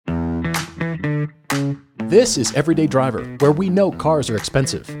This is Everyday Driver, where we know cars are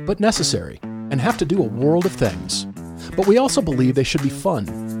expensive, but necessary, and have to do a world of things. But we also believe they should be fun.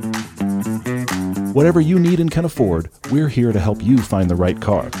 Whatever you need and can afford, we're here to help you find the right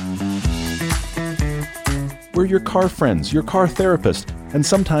car. We're your car friends, your car therapist, and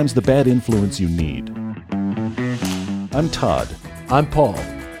sometimes the bad influence you need. I'm Todd. I'm Paul,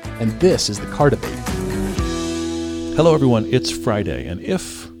 and this is the Car Debate. Hello everyone, it's Friday, and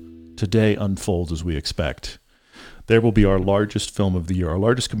if today unfolds as we expect, there will be our largest film of the year, our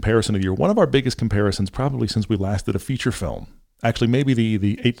largest comparison of the year, one of our biggest comparisons probably since we last did a feature film. Actually, maybe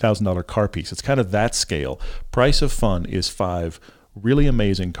the $8,000 car piece. It's kind of that scale. Price of Fun is 5 really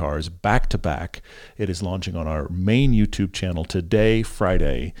amazing cars back to back. It is launching on our main YouTube channel today,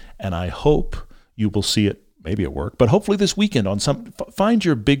 Friday, and I hope you will see it maybe at work, but hopefully this weekend on find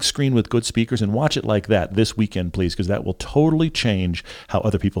your big screen with good speakers and watch it like that this weekend, please, because that will totally change how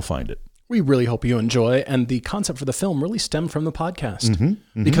other people find it. We really hope you enjoy, and the concept for the film really stemmed from the podcast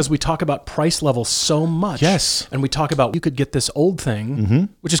because we talk about price level so much. Yes. And we talk about you could get this old thing,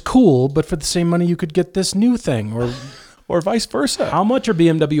 which is cool, but for the same money you could get this new thing, or vice versa. How much are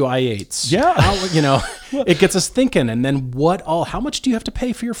BMW i8s? Yeah. It gets us thinking. And then how much do you have to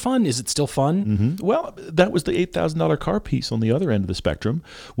pay for your fun? Is it still fun? Well, that was the $8,000 car piece on the other end of the spectrum.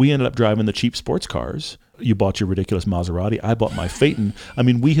 We ended up driving the cheap sports cars. You bought your ridiculous Maserati. I bought my Phaeton. I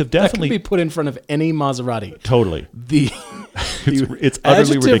mean, we have definitely... That can be put in front of any Maserati. Totally. It's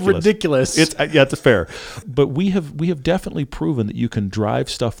utterly ridiculous. It's fair. But we have definitely proven that you can drive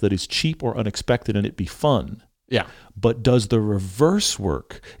stuff that is cheap or unexpected and it be fun. Yeah. But does the reverse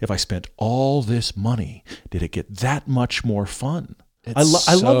work? If I spent all this money, did it get that much more fun? I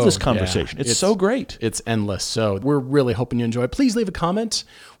love this conversation. Yeah, it's so great. It's endless. So we're really hoping you enjoy. Please leave a comment.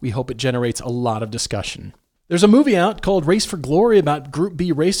 We hope it generates a lot of discussion. There's a movie out called Race for Glory about Group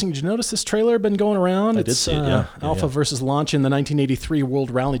B racing. Did you notice this trailer been going around? I did see it, yeah. Alpha versus Launch in the 1983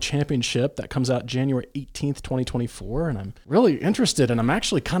 World Rally Championship. That comes out January 18th, 2024. And I'm really interested, and I'm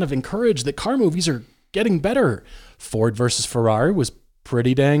actually kind of encouraged that car movies are getting better. Ford versus Ferrari was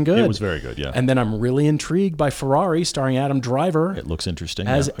pretty dang good. It was very good, yeah. And then I'm really intrigued by Ferrari starring Adam Driver. It looks interesting.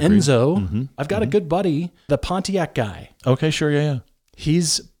 As Enzo. I've got a good buddy, the Pontiac guy. Okay, sure, yeah.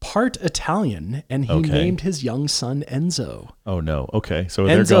 He's part Italian, and he named his young son Enzo. Oh, no. Okay, so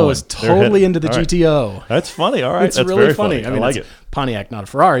Enzo is totally into the GTO. That's funny. All right, it's that's really very funny. I mean, like it. Pontiac, not a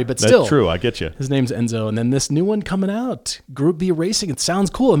Ferrari, but still. That's true. I get you. His name's Enzo, and then this new one coming out, Group B Racing. It sounds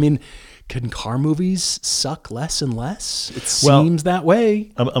cool. I mean, can car movies suck less and less? It seems that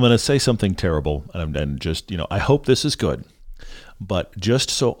way. I'm going to say something terrible, and just, I hope this is good. But just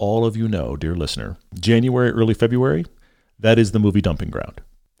so all of you know, dear listener, January, early February, that is the movie dumping ground.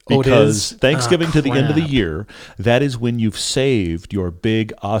 Because Thanksgiving to the end of the year, that is when you've saved your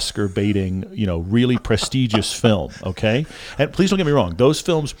big Oscar-baiting, really prestigious film, okay? And please don't get me wrong. Those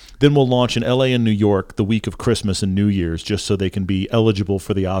films then will launch in L.A. and New York the week of Christmas and New Year's just so they can be eligible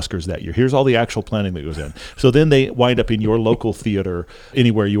for the Oscars that year. Here's all the actual planning that goes in. So then they wind up in your local theater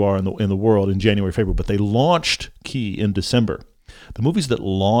anywhere you are in the world in January, February. But they launched key in December. The movies that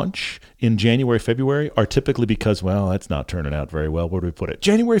launch in January, February are typically because, well, that's not turning out very well. Where do we put it?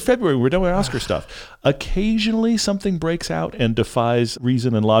 January, February, we're done with Oscar stuff. Occasionally something breaks out and defies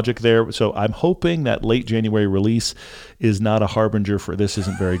reason and logic there. So I'm hoping that late January release is not a harbinger for this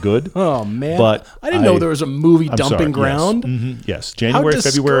isn't very good. Oh, man. But I didn't know there was a movie dumping ground. Yes. Yes. January,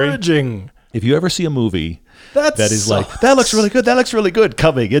 February. How discouraging. If you ever see a movie that is sucks. like, that looks really good,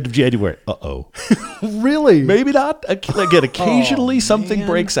 coming into January. Uh-oh. Really? Maybe not. Again, occasionally something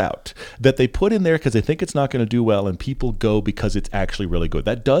breaks out that they put in there because they think it's not going to do well, and people go because it's actually really good.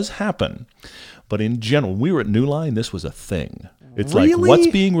 That does happen. But in general, when we were at New Line, this was a thing. It's like what's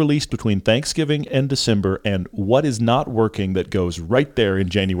being released between Thanksgiving and December and what is not working that goes right there in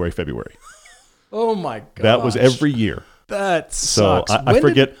January, February. Oh, my God. That was every year. That sucks. So I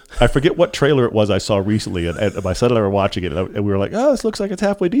forget what trailer it was I saw recently, and my son and I were watching it, and we were like, "Oh, this looks like it's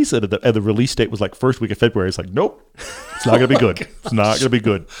halfway decent." And the release date was like first week of February. It's like, nope, it's not going to be good. It's not going to be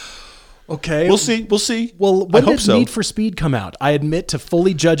good. Okay, we'll see. Well, when did Need for Speed come out? I admit to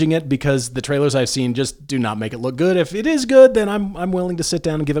fully judging it because the trailers I've seen just do not make it look good. If it is good, then I'm willing to sit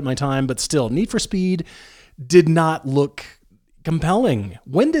down and give it my time. But still, Need for Speed did not look compelling.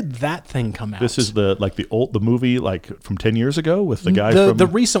 When did that thing come out? This is the movie from 10 years ago with the guy from the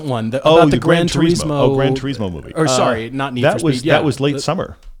recent one about the Gran Turismo. Gran Turismo movie. Or sorry, not Need for Speed. That was late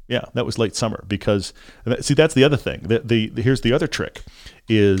summer. Yeah, that was late summer because see, that's the other thing. Here's the other trick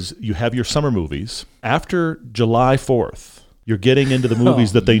is you have your summer movies after July 4th. You're getting into the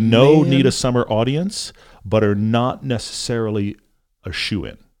movies that they know need a summer audience but are not necessarily a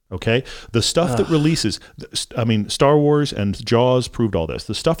shoe-in. Okay? The stuff that releases, Star Wars and Jaws proved all this.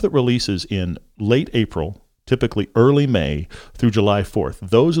 The stuff that releases in late April, typically early May through July 4th,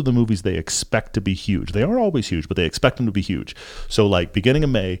 those are the movies they expect to be huge. They aren't always huge, but they expect them to be huge. So like beginning of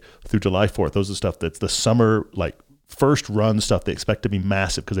May through July 4th, those are stuff that's the summer, like first run stuff they expect to be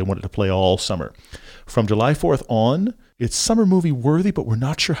massive because they want it to play all summer. From July 4th on, it's summer movie worthy, but we're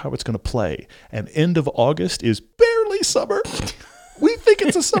not sure how it's going to play. And end of August is barely summer. We think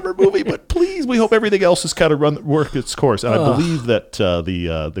it's a summer movie, but please, we hope everything else has kind of worked its course. And I believe that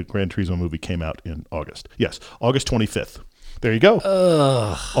the Gran Turismo movie came out in August. Yes, August 25th. There you go.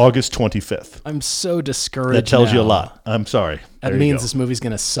 August 25th. I'm so discouraged. That tells you a lot. I'm sorry. That means this movie's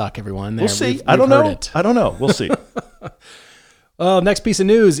going to suck, everyone. We'll see. I don't know. I don't know. We'll see. Next piece of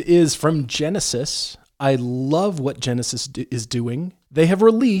news is from Genesis. I love what Genesis is doing. They have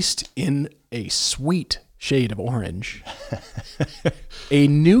released in a sweet shade of orange a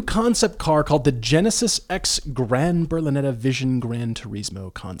new concept car called the Genesis X Gran Berlinetta Vision Gran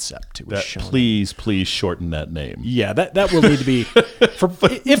Turismo concept. It was shown. Please shorten that name. Yeah, that will need to be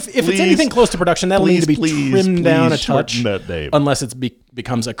if it's anything close to production, that'll need to be trimmed down a touch. That name. Unless it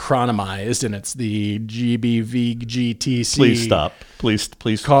becomes acronymized and it's the GBV GTC. Please stop. Please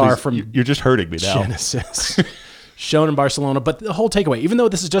car please. From You're just hurting me now. Genesis. Shown in Barcelona. But the whole takeaway, even though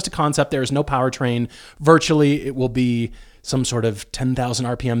this is just a concept, there is no powertrain. Virtually, it will be some sort of 10,000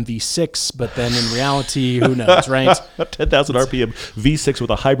 RPM V6, but then in reality, who knows, right? 10,000 RPM V6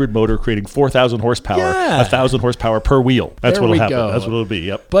 with a hybrid motor creating 4,000 horsepower, 1,000 horsepower per wheel. That's what will happen. That's what it'll be,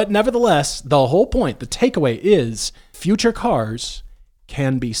 yep. But nevertheless, the whole point, the takeaway is future cars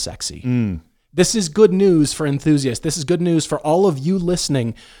can be sexy. This is good news for enthusiasts. This is good news for all of you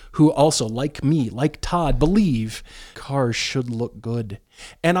listening who also, like me, like Todd, believe cars should look good.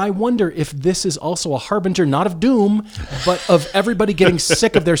 And I wonder if this is also a harbinger, not of doom, but of everybody getting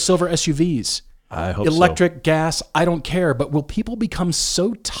sick of their silver SUVs. I hope Electric, gas, I don't care. But will people become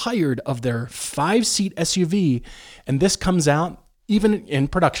so tired of their 5-seat SUV and this comes out, even in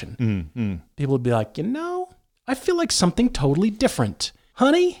production, people will be like, I feel like something totally different.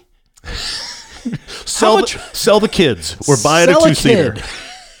 Honey? Sell the kids or buy it a 2-seater.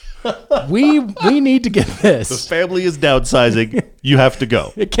 We need to get this. The family is downsizing. You have to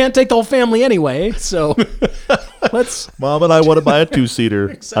go. It can't take the whole family anyway, so let's... Mom and I want to buy a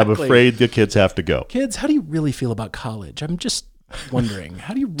 2-seater. Exactly. I'm afraid the kids have to go. Kids, how do you really feel about college? I'm just wondering.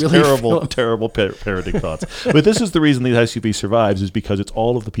 How do you really feel? Terrible parenting thoughts. But this is the reason the SUV survives, is because it's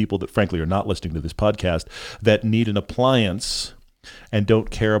all of the people that frankly are not listening to this podcast that need an appliance and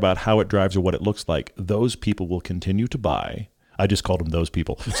don't care about how it drives or what it looks like. Those people will continue to buy. I just called them those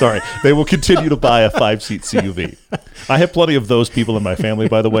people. Sorry. They will continue to buy a 5-seat CUV. I have plenty of those people in my family,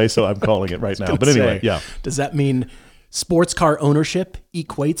 by the way, so I'm calling it right now. But anyway, yeah. Does that mean sports car ownership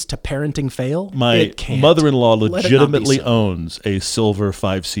equates to parenting fail? My mother-in-law legitimately owns a silver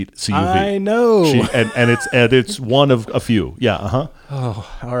 5-seat CUV. I know. And it's one of a few. Yeah,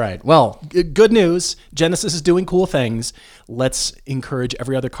 Oh, all right. Well, good news. Genesis is doing cool things. Let's encourage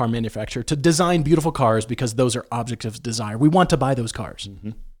every other car manufacturer to design beautiful cars because those are objects of desire. We want to buy those cars.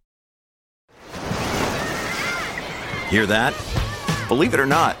 Hear that? Believe it or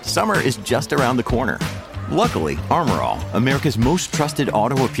not, summer is just around the corner. Luckily, Armor All, America's most trusted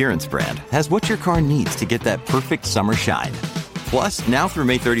auto appearance brand, has what your car needs to get that perfect summer shine. Plus, now through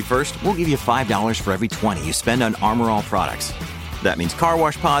May 31st, we'll give you $5 for every $20 you spend on Armor All products. That means car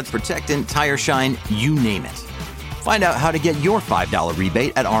wash pods, protectant, tire shine, you name it. Find out how to get your $5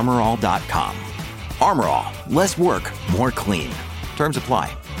 rebate at armorall.com. Armor All, less work, more clean. Terms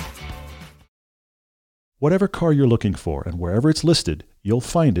apply. Whatever car you're looking for and wherever it's listed, you'll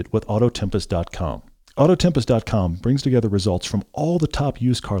find it with Autotempest.com. Autotempest.com brings together results from all the top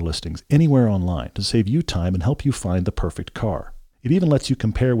used car listings anywhere online to save you time and help you find the perfect car. It even lets you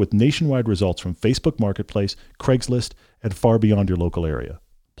compare with nationwide results from Facebook Marketplace, Craigslist, and far beyond your local area.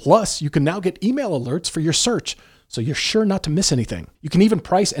 Plus, you can now get email alerts for your search, so you're sure not to miss anything. You can even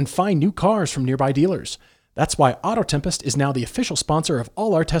price and find new cars from nearby dealers. That's why Auto Tempest is now the official sponsor of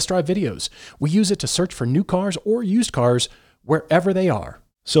all our test drive videos. We use it to search for new cars or used cars wherever they are.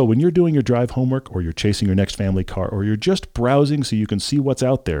 So when you're doing your drive homework, or you're chasing your next family car, or you're just browsing so you can see what's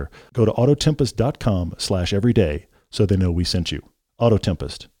out there, go to autotempest.com/everyday so they know we sent you. Auto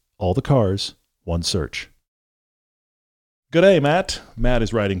Tempest. All the cars, one search. Good day, Matt. Matt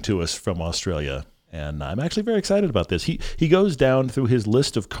is writing to us from Australia, and I'm actually very excited about this. He goes down through his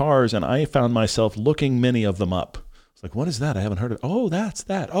list of cars, and I found myself looking many of them up It's like, what is that? I haven't heard it. Oh, that's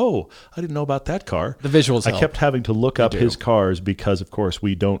that. Oh, I didn't know about that car. The visuals help. I kept having to look up his cars because, of course,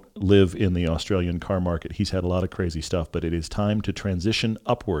 we don't live in the Australian car market. He's had a lot of crazy stuff, but it is time to transition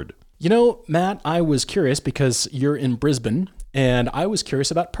upward. You know, Matt, I was curious because you're in Brisbane, and I was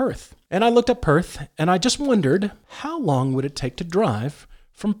curious about Perth. And I looked up Perth, and I just wondered, how long would it take to drive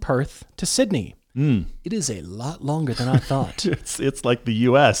from Perth to Sydney? It is a lot longer than I thought. It's like the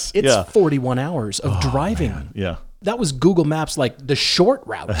U.S. It's 41 hours of driving. Man. Yeah. That was Google Maps, like the short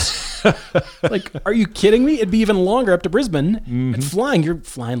routes. Like, are you kidding me? It'd be even longer up to Brisbane. And flying, you're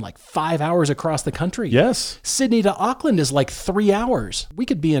flying like 5 hours across the country. Yes. Sydney to Auckland is like 3 hours. We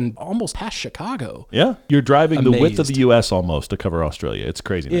could be in almost past Chicago. Yeah. You're driving the width of the U.S. almost to cover Australia. It's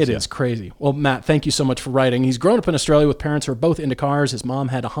craziness. It is crazy. Well, Matt, thank you so much for writing. He's grown up in Australia with parents who are both into cars. His mom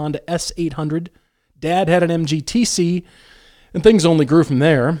had a Honda S800. Dad had an MGTC. And things only grew from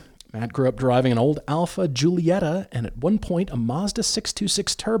there. Matt grew up driving an old Alfa Giulietta and at one point a Mazda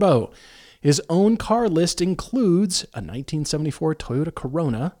 626 Turbo. His own car list includes a 1974 Toyota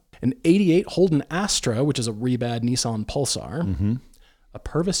Corona, an 88 Holden Astra, which is a rebad Nissan Pulsar, a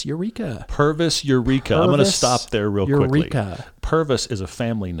Purvis Eureka. Purvis Eureka. I'm going to stop there real quickly. Eureka. Purvis is a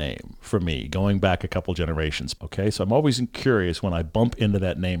family name for me, going back a couple generations. Okay, so I'm always curious when I bump into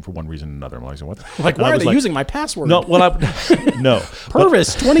that name for one reason or another. I'm like, what? Like, why are they using my password? No, no.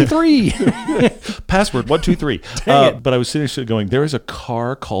 Purvis 23. Password 123. But I was sitting there going, there is a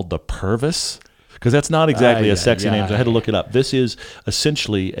car called the Purvis. Because that's not exactly a sexy name, so I had to look it up. This is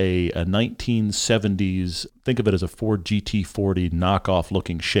essentially a 1970s, think of it as a Ford GT40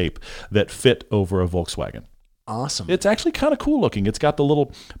 knockoff-looking shape that fit over a Volkswagen. Awesome. It's actually kind of cool looking. It's got the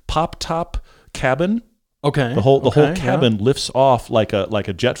little pop-top cabin. Okay. The whole cabin lifts off like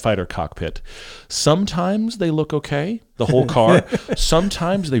a jet fighter cockpit. Sometimes they look okay, the whole car.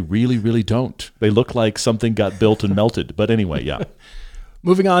 Sometimes they really, really don't. They look like something got built and melted. But anyway, yeah.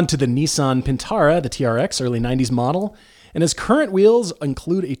 Moving on to the Nissan Pintara, the TRX, early 90s model. And his current wheels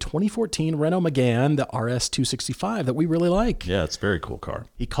include a 2014 Renault Megane, the RS265, that we really like. Yeah, it's a very cool car.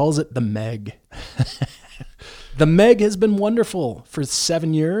 He calls it the Meg. The Meg has been wonderful for about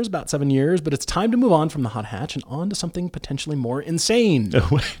 7 years, but it's time to move on from the hot hatch and on to something potentially more insane.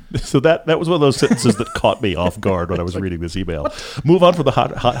 So that was one of those sentences that caught me off guard when I was reading this email. What? Move on from the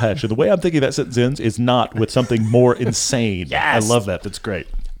hot hatch. And the way I'm thinking that sentence ends is not with something more insane. Yes. I love that. That's great.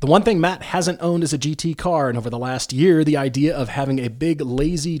 The one thing Matt hasn't owned is a GT car, and over the last year, the idea of having a big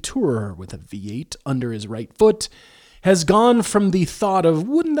lazy tourer with a V8 under his right foot has gone from the thought of,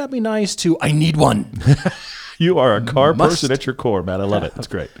 wouldn't that be nice, to, I need one. You are a car person at your core, man. I love it. That's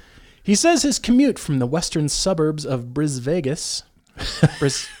great. He says his commute from the western suburbs of BrisVegas.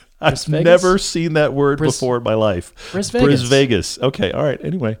 I've never seen that word before in my life. BrisVegas. Okay. All right.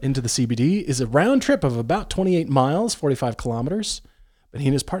 Anyway. Into the CBD is a round trip of about 28 miles, 45 kilometers. But he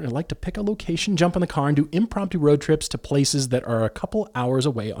and his partner like to pick a location, jump in the car, and do impromptu road trips to places that are a couple hours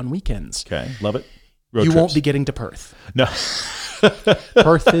away on weekends. Okay. Love it. Road trips. Won't be getting to Perth. No.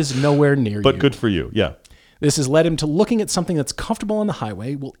 Perth is nowhere near you. But good for you. Yeah. This has led him to looking at something that's comfortable on the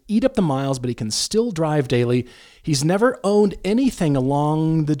highway, will eat up the miles, but he can still drive daily. He's never owned anything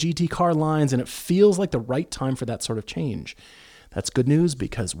along the GT car lines, and it feels like the right time for that sort of change. That's good news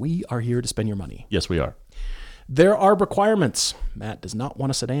because we are here to spend your money. Yes, we are. There are requirements. Matt does not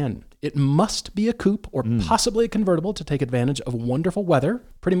want a sedan. It must be a coupe or possibly a convertible to take advantage of wonderful weather,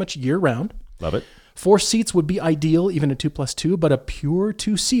 pretty much year-round. Love it. 4 seats would be ideal, even a 2+2, but a pure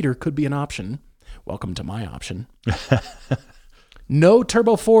 2-seater could be an option. Welcome to my option. No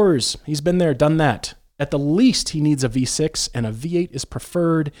Turbo 4s. He's been there, done that. At the least, he needs a V6, and a V8 is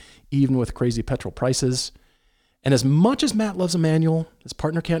preferred, even with crazy petrol prices. And as much as Matt loves a manual, his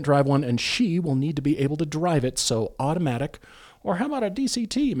partner can't drive one, and she will need to be able to drive it, so automatic. Or how about a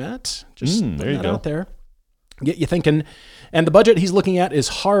DCT, Matt? Just put that out there. Get you thinking. And the budget he's looking at is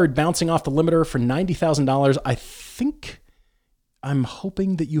hard, bouncing off the limiter for $90,000. I'm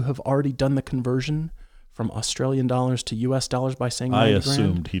hoping that you have already done the conversion from Australian dollars to US dollars by saying 90 I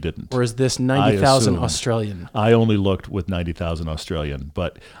assumed he didn't. Or is this 90,000 Australian? I only looked with 90,000 Australian,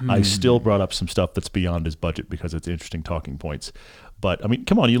 but I still brought up some stuff that's beyond his budget because it's interesting talking points. But I mean,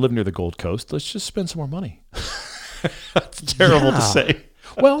 come on, you live near the Gold Coast. Let's just spend some more money. That's terrible to say.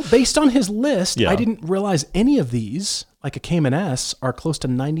 Well, based on his list, I didn't realize any of these, like a Cayman S, are close to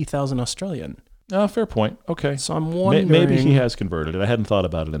 90,000 Australian. Fair point. Okay. So I'm wondering. Maybe he has converted it. I hadn't thought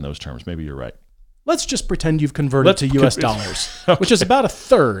about it in those terms. Maybe you're right. Let's just pretend you've converted to US dollars, which is about a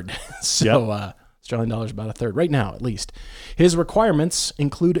third. So Australian dollars about a third right now, at least. His requirements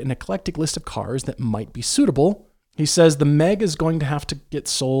include an eclectic list of cars that might be suitable. He says the Meg is going to have to get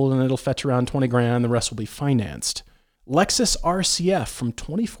sold and it'll fetch around 20 grand. The rest will be financed. Lexus RCF from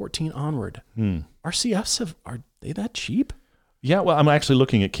 2014 onward. RCFs, are they that cheap? Yeah, well, I'm actually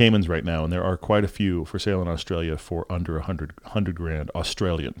looking at Caymans right now, and there are quite a few for sale in Australia for under 100 grand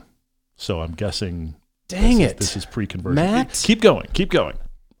Australian. So I'm guessing this is pre-conversion. Matt, keep going.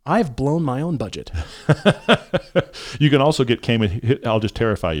 I've blown my own budget. You can also get Cayman. I'll just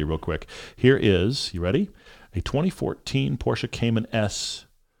terrify you real quick. Here is, you ready? A 2014 Porsche Cayman S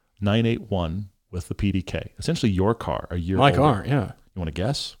 981 with the PDK. Essentially your car, a year older. My car, yeah. You want to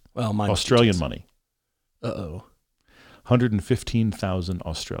guess? Well, mine Australian money. Uh-oh. 115,000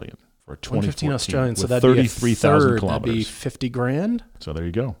 Australian for a 2014 Australian, so that'd 33,000 kilometers. That'd be 50 grand. So there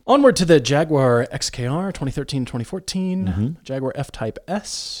you go. Onward to the Jaguar XKR 2013-2014, Jaguar F-Type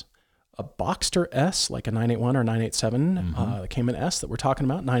S, a Boxster S like a 981 or 987, the Cayman S that we're talking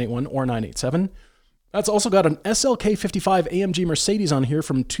about, 981 or 987. That's also got an SLK 55 AMG Mercedes on here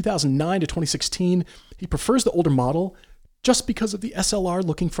from 2009 to 2016. He prefers the older model just because of the SLR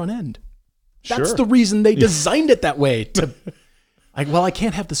looking front end. That's the reason they designed it that way. I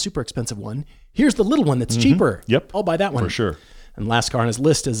can't have the super expensive one. Here's the little one that's cheaper. Yep. I'll buy that one. For sure. And last car on his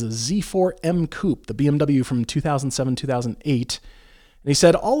list is a Z4 M Coupe, the BMW from 2007, 2008. And he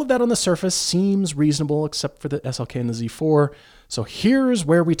said, all of that on the surface seems reasonable except for the SLK and the Z4. So here's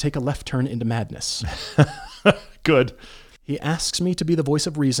where we take a left turn into madness. Good. He asks me to be the voice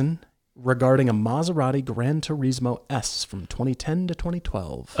of reason regarding a Maserati Gran Turismo S from 2010 to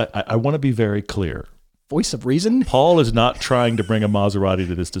 2012. I want to be very clear. Voice of reason? Paul is not trying to bring a Maserati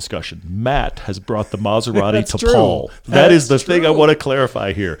to this discussion. Matt has brought the Maserati to true. Paul. That is the thing I want to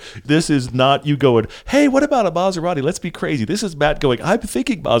clarify here. This is not you going, hey, what about a Maserati? Let's be crazy. This is Matt going, I'm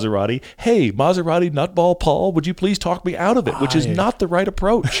thinking Maserati. Hey, Maserati nutball Paul, would you please talk me out of it? Which is not the right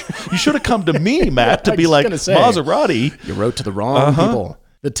approach. You should have come to me, Matt, to be like, Maserati. You wrote to the wrong people.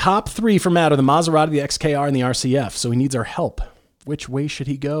 The top three for Matt are the Maserati, the XKR, and the RCF, so he needs our help. Which way should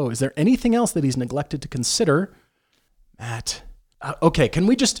he go? Is there anything else that he's neglected to consider? Matt. Okay, can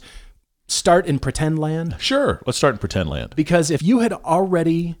we just start in pretend land? Sure, let's start in pretend land. Because if you had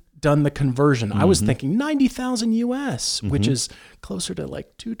already done the conversion, I was thinking 90,000 US, which is closer to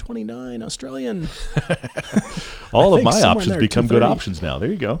like 229 Australian. All of my options become good options now.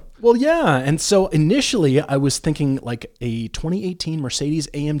 There you go. Well, yeah. And so initially I was thinking like a 2018 Mercedes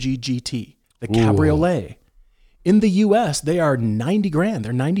AMG GT, the Cabriolet. In the U.S., they are 90 grand.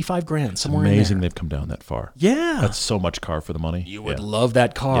 They're 95 grand, somewhere in there. Amazing they've come down that far. Yeah. That's so much car for the money. You would love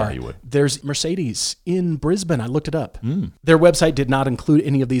that car. Yeah, you would. There's Mercedes in Brisbane. I looked it up. Their website did not include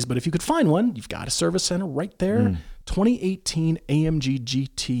any of these, but if you could find one, you've got a service center right there. 2018 AMG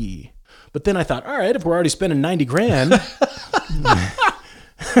GT. But then I thought, all right, if we're already spending 90 grand...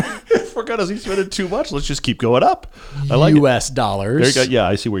 If we're going to be spending too much, let's just keep going up. I like US dollars. There you go. Yeah,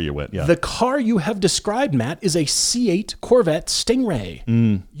 I see where you went. Yeah. The car you have described, Matt, is a C8 Corvette Stingray.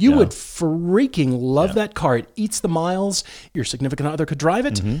 You would freaking love that car. It eats the miles. Your significant other could drive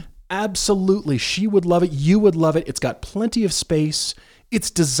it. Absolutely. She would love it. You would love it. It's got plenty of space.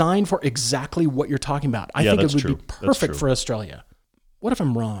 It's designed for exactly what you're talking about. I think it would be perfect for Australia. What if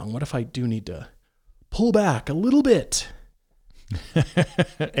I'm wrong? What if I do need to pull back a little bit?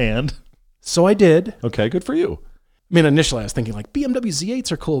 And? So I did. Okay, good for you. I mean, initially I was thinking like BMW Z8s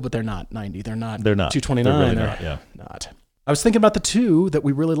are cool, but they're not 90. They're not 229. They're really not, yeah. Not. I was thinking about the two that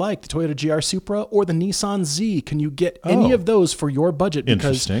we really like, the Toyota GR Supra or the Nissan Z. Can you get any of those for your budget?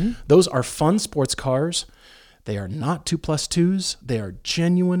 Because those are fun sports cars. They are not 2+2s. They are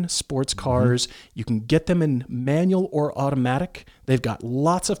genuine sports cars. You can get them in manual or automatic. They've got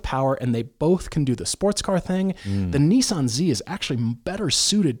lots of power, and they both can do the sports car thing. The Nissan Z is actually better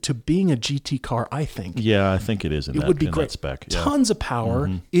suited to being a GT car, I think. Yeah, I think it is in that spec. Yeah. Tons of power.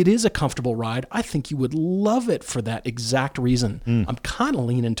 It is a comfortable ride. I think you would love it for that exact reason. I'm kind of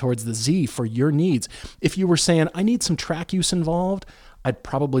leaning towards the Z for your needs. If you were saying, I need some track use involved, I'd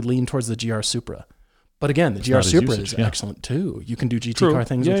probably lean towards the GR Supra. But again, the GR Supra is excellent too. You can do GT car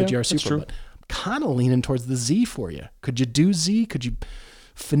things with the GR Supra, but I'm kind of leaning towards the Z for you. Could you do Z? Could you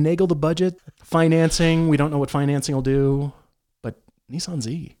finagle the budget? Financing, we don't know what financing will do, but Nissan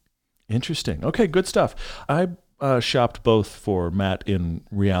Z. Interesting. Okay, good stuff. I shopped both for Matt in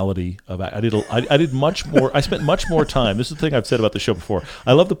reality. I did much more. I spent much more time. This is the thing I've said about the show before.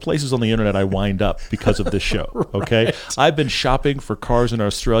 I love the places on the internet I wind up because of this show. Okay, right. I've been shopping for cars in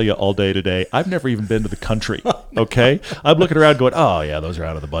Australia all day today. I've never even been to the country. Okay, I'm looking around going, oh yeah, those are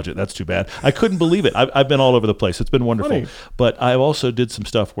out of the budget. That's too bad. I couldn't believe it. I've been all over the place. It's been wonderful. Funny. But I also did some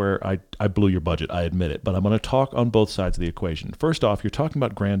stuff where I blew your budget. I admit it. But I'm going to talk on both sides of the equation. First off, you're talking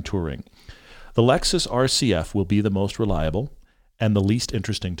about grand touring. The Lexus RCF will be the most reliable and the least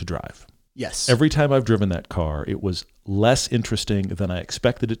interesting to drive. Yes. Every time I've driven that car, it was less interesting than I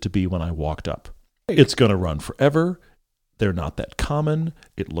expected it to be when I walked up. It's going to run forever. They're not that common.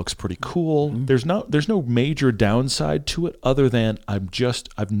 It looks pretty cool. Mm-hmm. There's no major downside to it other than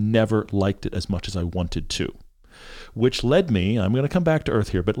I've never liked it as much as I wanted to. Which led me, I'm going to come back to earth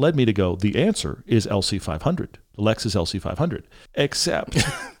here, but led me to go, the answer is LC500, the Lexus LC500. Except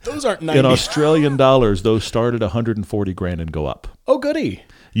those aren't 90. In Australian dollars, those start at $140,000 and go up. Oh, goody.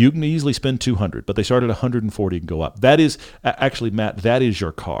 You can easily spend $200, but they start at $140 and go up. That is, actually, Matt, that is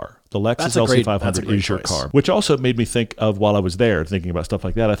your car. The Lexus LC500 is your car, which also made me think of, while I was there thinking about stuff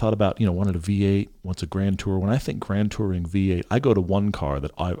like that, I thought about, wanted a V8, wants a Grand Tour. When I think Grand Touring V8, I go to one car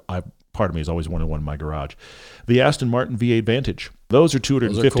that I part of me has always wanted one in my garage. The Aston Martin V8 Vantage. Those are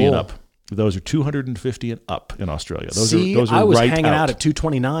 $250 and up. Those are $250 and up in Australia. Those are I was right hanging out at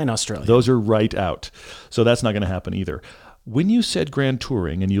 $229 Australia. Those are right out. So that's not going to happen either. When you said Grand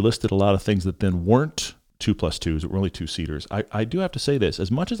Touring and you listed a lot of things that then weren't 2+2s, that were only two-seaters, I do have to say this.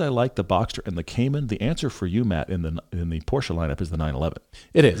 As much as I like the Boxster and the Cayman, the answer for you, Matt, in the Porsche lineup is the 911.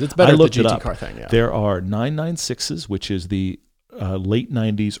 It is. It's better than the GT car thing. Yeah. There are 996s, which is the late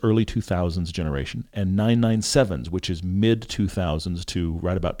 90s, early 2000s generation, and 997s, which is mid 2000s to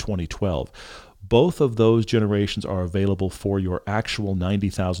right about 2012. Both of those generations are available for your actual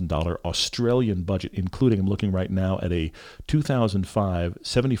 $90,000 Australian budget, including, I'm looking right now at a 2005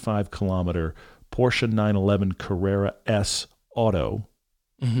 75-kilometer Porsche 911 Carrera S Auto.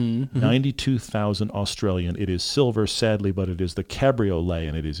 92,000 Australian. It is silver, sadly, but it is the cabriolet,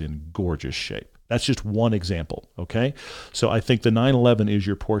 and it is in gorgeous shape. That's just one example, okay? So I think the 911 is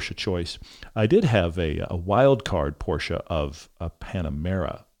your Porsche choice. I did have a wild card Porsche of a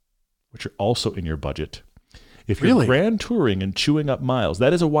Panamera, which are also in your budget. If you're Grand Touring and chewing up miles,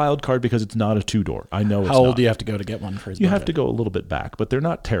 that is a wild card because it's not a two-door. I know it's not. How old do you have to go to get one for his budget? You have to go a little bit back, but they're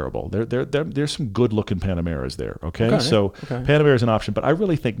not terrible. There's some good-looking Panameras there, okay? Panamera is an option, but I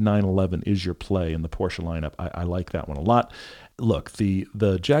really think 911 is your play in the Porsche lineup. I like that one a lot. Look, the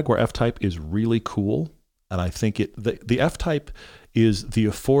Jaguar F-Type is really cool, and I think the F-Type is the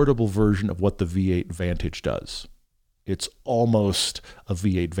affordable version of what the V8 Vantage does. It's almost a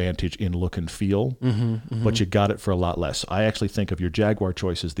V8 Vantage in look and feel, but you got it for a lot less. I actually think of your Jaguar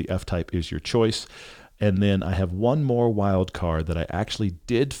choices, the F-Type is your choice. And then I have one more wild card that I actually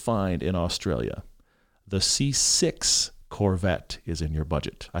did find in Australia. The C6 Corvette is in your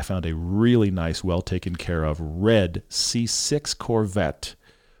budget. I found a really nice, well taken care of red C6 Corvette,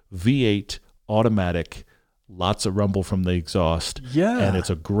 V8 automatic, lots of rumble from the exhaust. Yeah. And it's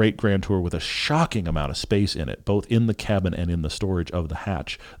a great Grand Tour with a shocking amount of space in it, both in the cabin and in the storage of the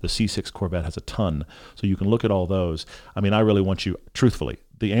hatch. The C6 Corvette has a ton. So you can look at all those. I mean, I really want you, truthfully,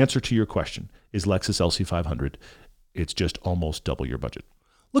 the answer to your question is Lexus LC500. It's just almost double your budget.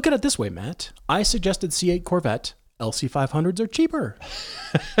 Look at it this way, Matt. I suggested C8 Corvette. LC500s are cheaper.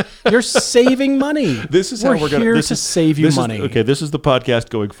 You're saving money. This is how we're here to save you money. This is the podcast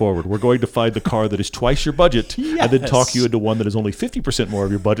going forward. We're going to find the car that is twice your budget and then talk you into one that is only 50% more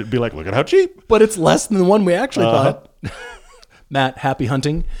of your budget and be like, look at how cheap. But it's less than the one we actually thought. Matt, happy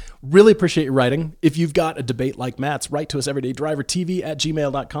hunting. Really appreciate your writing. If you've got a debate like Matt's, write to us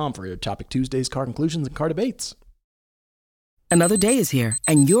everydaydrivertv@gmail.com for your Topic Tuesdays, car conclusions, and car debates. Another day is here,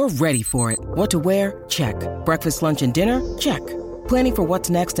 and you're ready for it. What to wear? Check. Breakfast, lunch, and dinner? Check. Planning for what's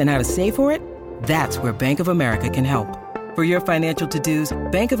next and how to save for it? That's where Bank of America can help. For your financial to-dos,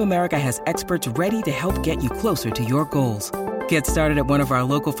 Bank of America has experts ready to help get you closer to your goals. Get started at one of our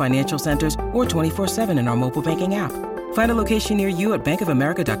local financial centers or 24/7 in our mobile banking app. Find a location near you at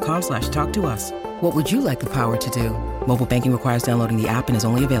bankofamerica.com/talktous. What would you like the power to do? Mobile banking requires downloading the app and is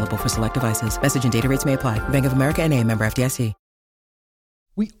only available for select devices. Message and data rates may apply. Bank of America NA, member FDIC.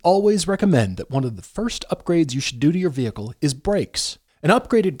 We always recommend that one of the first upgrades you should do to your vehicle is brakes. An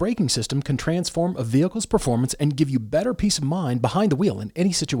upgraded braking system can transform a vehicle's performance and give you better peace of mind behind the wheel in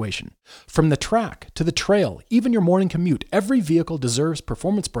any situation. From the track to the trail, even your morning commute, every vehicle deserves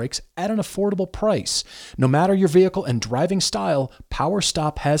performance brakes at an affordable price. No matter your vehicle and driving style,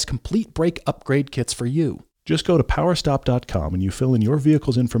 PowerStop has complete brake upgrade kits for you. Just go to powerstop.com and you fill in your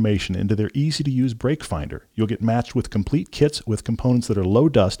vehicle's information into their easy-to-use brake finder. You'll get matched with complete kits with components that are low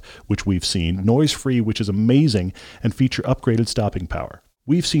dust, which we've seen, noise-free, which is amazing, and feature upgraded stopping power.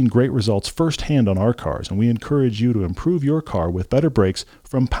 We've seen great results firsthand on our cars, and we encourage you to improve your car with better brakes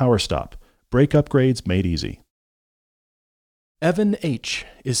from PowerStop. Brake upgrades made easy. Evan H.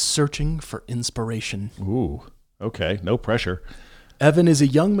 is searching for inspiration. Ooh, okay, no pressure. Evan is a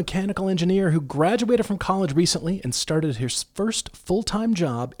young mechanical engineer who graduated from college recently and started his first full-time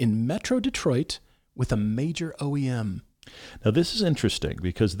job in Metro Detroit with a major OEM. Now, this is interesting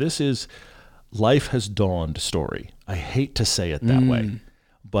because this is life has dawned story. I hate to say it that way,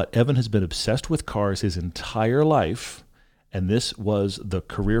 but Evan has been obsessed with cars his entire life, and this was the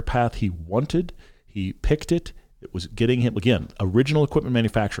career path he wanted. He picked it. It was getting him, again, original equipment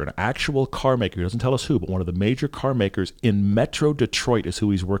manufacturer, an actual car maker. He doesn't tell us who, but one of the major car makers in Metro Detroit is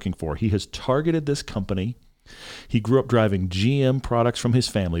who he's working for. He has targeted this company. He grew up driving GM products from his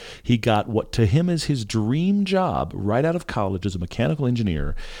family. He got what to him is his dream job right out of college as a mechanical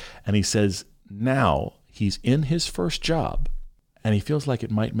engineer. And he says now he's in his first job and he feels like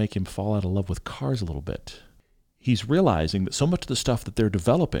it might make him fall out of love with cars a little bit. He's realizing that so much of the stuff that they're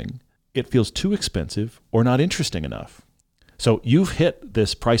developing, it feels too expensive or not interesting enough. So you've hit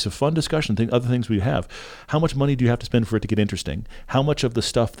this price of fun discussion, other things we have. How much money do you have to spend for it to get interesting? How much of the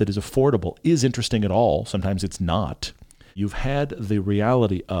stuff that is affordable is interesting at all? Sometimes it's not. You've had the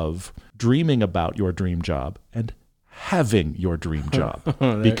reality of dreaming about your dream job and having your dream job,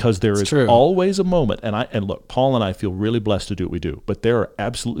 because there is always a moment. And look, Paul and I feel really blessed to do what we do, but there are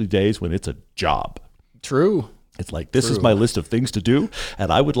absolutely days when it's a job. True. It's like, this is my list of things to do,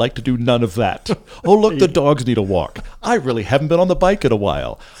 and I would like to do none of that. Oh, look, the dogs need a walk. I really haven't been on the bike in a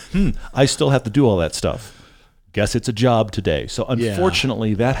while. I still have to do all that stuff. Guess it's a job today. So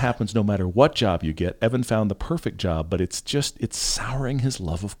unfortunately, that happens no matter what job you get. Evan found the perfect job, but it's souring his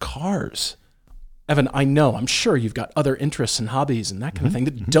love of cars. Evan, I'm sure you've got other interests and hobbies and that kind of thing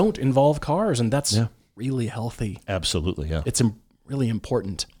that don't involve cars, and that's really healthy. Absolutely, yeah. It's really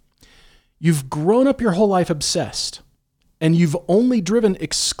important. You've grown up your whole life obsessed, and you've only driven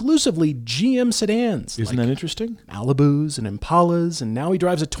exclusively GM sedans. Isn't that interesting? Malibus and Impalas, and now he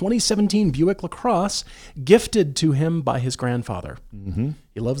drives a 2017 Buick LaCrosse gifted to him by his grandfather.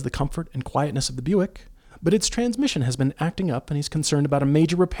 He loves the comfort and quietness of the Buick, but its transmission has been acting up, and he's concerned about a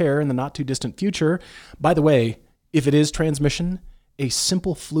major repair in the not-too-distant future. By the way, if it is transmission, a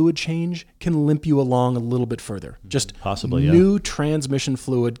simple fluid change can limp you along a little bit further. Just possibly, new transmission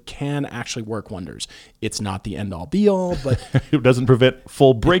fluid can actually work wonders. It's not the end-all be-all, but it doesn't prevent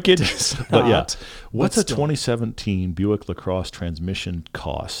full breakage. But what's a 2017 Buick LaCrosse transmission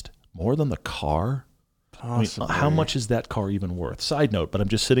cost? More than the car? Possibly. How much is that car even worth? Side note, but I'm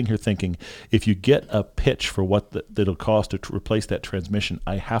just sitting here thinking, if you get a pitch for what it'll cost to replace that transmission,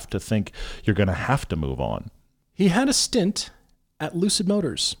 I have to think you're going to have to move on. He had a stint at Lucid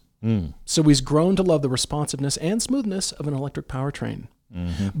Motors. So he's grown to love the responsiveness and smoothness of an electric powertrain.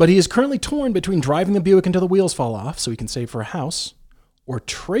 But he is currently torn between driving the Buick until the wheels fall off so he can save for a house, or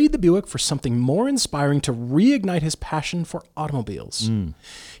trade the Buick for something more inspiring to reignite his passion for automobiles.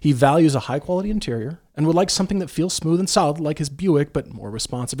 He values a high-quality interior and would like something that feels smooth and solid like his Buick, but more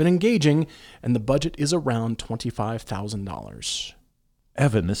responsive and engaging, and the budget is around $25,000.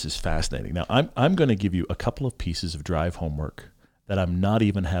 Evan, this is fascinating. Now, I'm going to give you a couple of pieces of drive homework that I'm not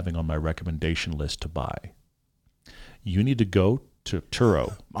even having on my recommendation list to buy. You need to go to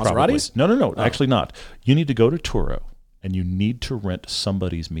Turo. Maseratis? No, actually not. You need to go to Turo, and you need to rent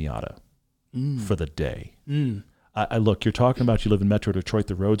somebody's Miata for the day. I look, you're talking about you live in Metro Detroit,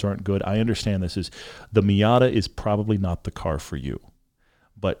 the roads aren't good. I understand the Miata is probably not the car for you.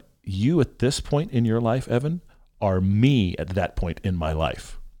 But you at this point in your life, Evan, are me at that point in my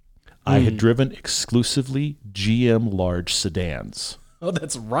life. I had driven exclusively GM large sedans. Oh,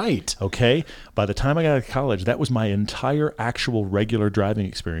 that's right. Okay? By the time I got out of college, that was my entire actual regular driving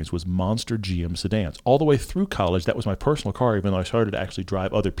experience, was monster GM sedans. All the way through college, that was my personal car, even though I started to actually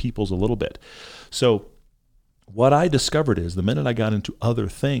drive other people's a little bit. So what I discovered is the minute I got into other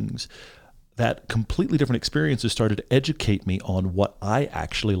things, that completely different experiences started to educate me on what I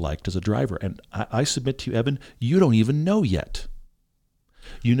actually liked as a driver. And I submit to you, Evan, you don't even know yet.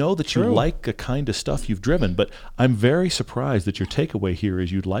 You know that you like the kind of stuff you've driven, but I'm very surprised that your takeaway here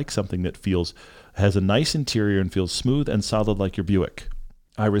is you'd like something that has a nice interior and feels smooth and solid like your Buick.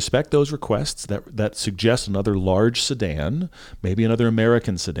 I respect those requests that suggest another large sedan, maybe another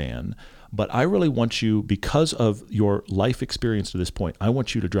American sedan, but I really want you, because of your life experience to this point, I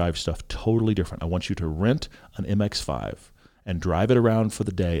want you to drive stuff totally different. I want you to rent an MX-5 and drive it around for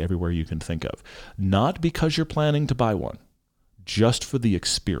the day everywhere you can think of. Not because you're planning to buy one, just for the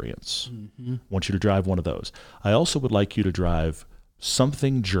experience. I want you to drive one of those. I also would like you to drive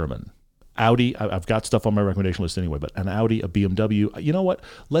something German. Audi, I've got stuff on my recommendation list anyway, but an Audi, a BMW. You know what?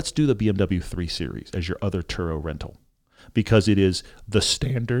 Let's do the BMW 3 Series as your other Turo rental, because it is the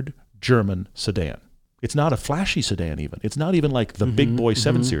standard German sedan. It's not a flashy sedan even. It's not even like the big boy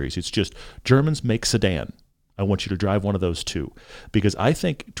 7 Series. It's just Germans make sedan. I want you to drive one of those too, because I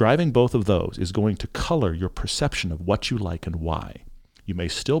think driving both of those is going to color your perception of what you like and why. You may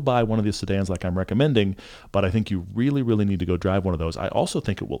still buy one of the sedans like I'm recommending, but I think you really, really need to go drive one of those. I also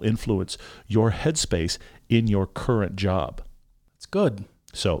think it will influence your headspace in your current job. It's good.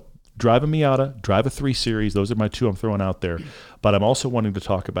 So drive a Miata, drive a 3 Series. Those are my 2 I'm throwing out there. But I'm also wanting to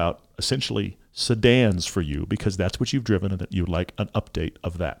talk about essentially sedans for you because that's what you've driven and that you like an update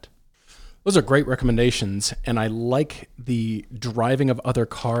of that. Those are great recommendations, and I like the driving of other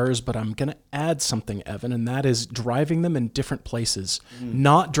cars, but I'm going to add something, Evan, and that is driving them in different places,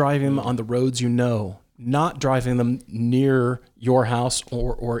 not driving them on the roads you know, not driving them near your house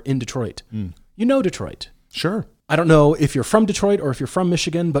or in Detroit. You know Detroit. Sure. I don't know if you're from Detroit or if you're from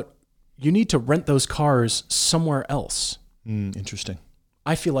Michigan, but you need to rent those cars somewhere else. Interesting.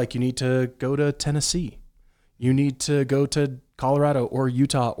 I feel like you need to go to Tennessee. You need to go to Colorado or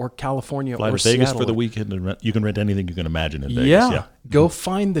Utah or California Fly or to Vegas Seattle. for the weekend and you can rent anything you can imagine in Vegas. Yeah. Go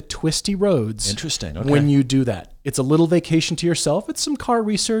find the twisty roads. Interesting. Okay. When you do that. It's a little vacation to yourself. It's some car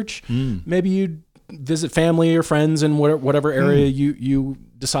research. Maybe you visit family or friends in whatever area you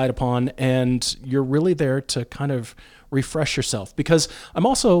decide upon, and you're really there to kind of refresh yourself. Because I'm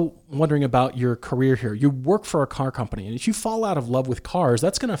also wondering about your career here. You work for a car company, and if you fall out of love with cars,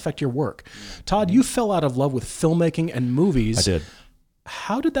 that's going to affect your work. Todd, you fell out of love with filmmaking and movies. I did.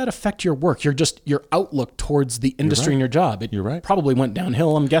 How did that affect your work? Your outlook towards the industry and your job. You're right. Probably went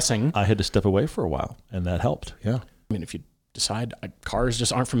downhill, I'm guessing. I had to step away for a while, and that helped. Yeah. I mean, if you decide cars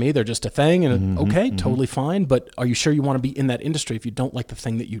just aren't for me, they're just a thing, and totally fine. But are you sure you want to be in that industry if you don't like the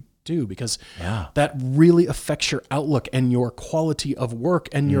thing that you do? Because that really affects your outlook and your quality of work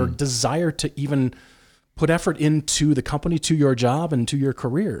and your desire to even put effort into the company, to your job, and to your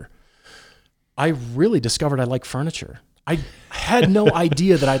career. I really discovered I like furniture. I had no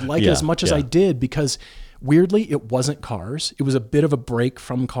idea that I'd like it as much as I did, because weirdly, it wasn't cars. It was a bit of a break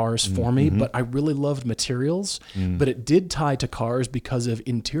from cars for me, but I really loved materials. But it did tie to cars because of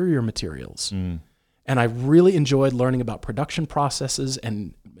interior materials. And I really enjoyed learning about production processes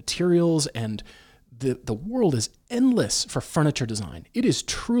and materials, and the world is endless for furniture design. It is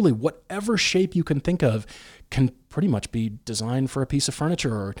truly whatever shape you can think of can pretty much be designed for a piece of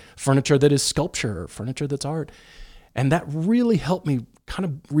furniture, or furniture that is sculpture, or furniture that's art. And that really helped me kind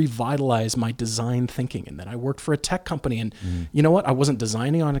of revitalize my design thinking. And then I worked for a tech company, and you know what? I wasn't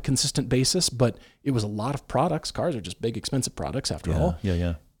designing on a consistent basis, but it was a lot of products. Cars are just big, expensive products after all.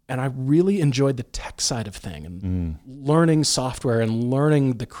 Yeah. And I really enjoyed the tech side of thing, and learning software and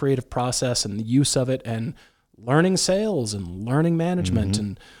learning the creative process and the use of it, and learning sales and learning management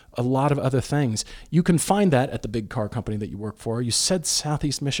and a lot of other things. You can find that at the big car company that you work for. You said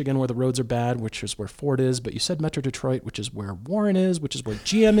Southeast Michigan, where the roads are bad, which is where Ford is, but you said Metro Detroit, which is where Warren is, which is where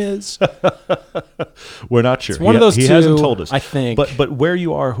GM is. We're not sure. It's one of those he two, hasn't told us. I think. But where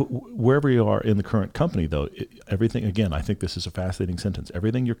you are, wherever you are in the current company, though, everything, again, I think this is a fascinating sentence.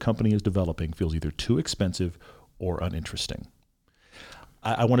 Everything your company is developing feels either too expensive or uninteresting.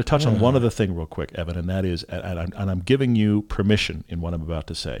 I want to touch on one other thing real quick, Evan, and that is, and I'm giving you permission in what I'm about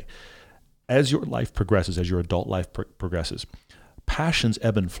to say. As your life progresses, as your adult life progresses, passions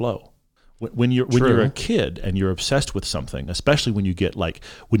ebb and flow. When you're a kid and you're obsessed with something, especially when you get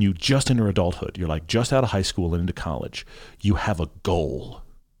when you just enter adulthood, you're just out of high school and into college, you have a goal.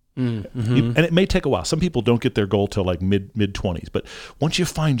 And it may take a while. Some people don't get their goal till mid 20s, but once you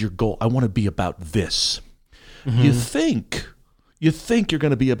find your goal, I want to be about this. You think you're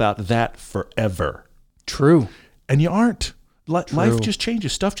going to be about that forever. True. And you aren't. Life just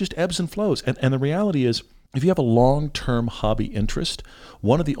changes. Stuff just ebbs and flows. And the reality is, if you have a long-term hobby interest,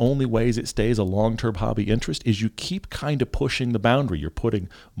 one of the only ways it stays a long-term hobby interest is you keep kind of pushing the boundary. You're putting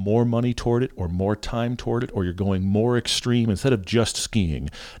more money toward it or more time toward it, or you're going more extreme. Instead of just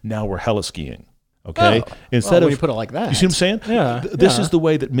skiing, now we're hella skiing. Okay. Instead of, you put it like that. You see what I'm saying? Yeah. This is the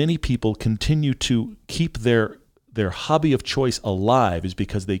way that many people continue to keep their hobby of choice alive, is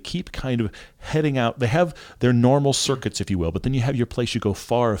because they keep kind of heading out. They have their normal circuits, if you will, but then you have your place you go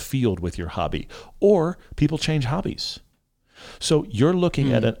far afield with your hobby, or people change hobbies. So you're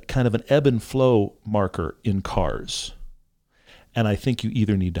looking at a kind of an ebb and flow marker in cars. And I think you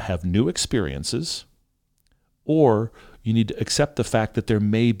either need to have new experiences, or you need to accept the fact that there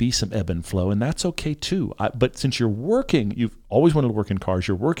may be some ebb and flow, and that's okay too. But since you're working, you've always wanted to work in cars,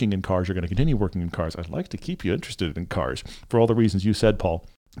 you're working in cars, you're going to continue working in cars. I'd like to keep you interested in cars for all the reasons you said, Paul.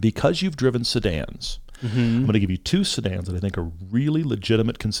 Because you've driven sedans, I'm going to give you 2 sedans that I think are really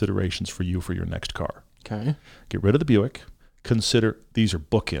legitimate considerations for you for your next car. Okay. Get rid of the Buick. Consider, these are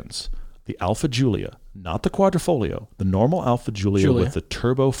bookends. The Alfa Giulia, not the Quadrifoglio, the normal Alfa Giulia with the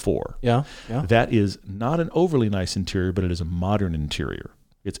Turbo 4. Yeah. That is not an overly nice interior, but it is a modern interior.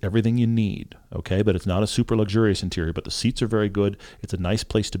 It's everything you need, okay? But it's not a super luxurious interior, but the seats are very good. It's a nice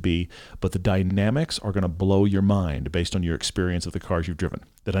place to be, but the dynamics are going to blow your mind based on your experience of the cars you've driven.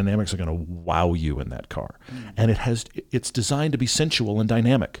 The dynamics are going to wow you in that car. And it's designed to be sensual and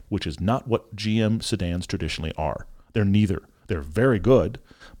dynamic, which is not what GM sedans traditionally are. They're neither. They're very good,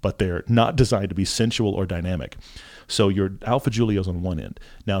 but they're not designed to be sensual or dynamic. So your Alfa Giulios on one end.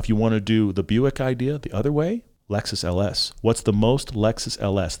 Now, if you want to do the Buick idea the other way, Lexus LS. What's the most Lexus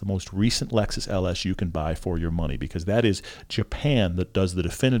LS, the most recent Lexus LS you can buy for your money? Because that is Japan that does the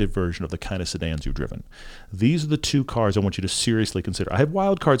definitive version of the kind of sedans you've driven. These are the two cars I want you to seriously consider. I have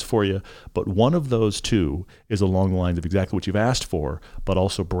wild cards for you, but one of those two is along the lines of exactly what you've asked for, but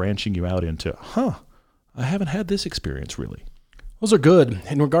also branching you out into, I haven't had this experience really. Those are good.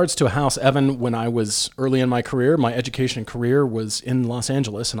 In regards to a house, Evan, when I was early in my career, my education career was in Los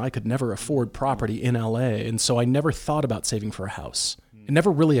Angeles, and I could never afford property in LA, and so I never thought about saving for a house. It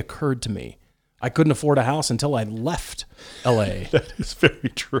never really occurred to me. I couldn't afford a house until I left LA. That is very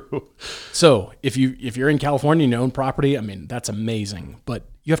true. So if you're in California and you own property, I mean, that's amazing, but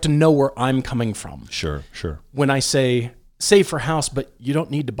you have to know where I'm coming from. Sure. When I say save for a house, but you don't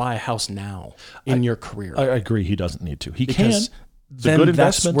need to buy a house now in your career. I agree. He doesn't need to. He because can. Then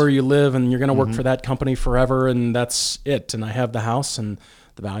that's where you live, and you're going to work for that company forever, and that's it. And I have the house, and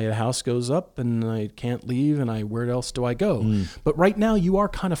the value of the house goes up, and I can't leave, and where else do I go? But right now, you are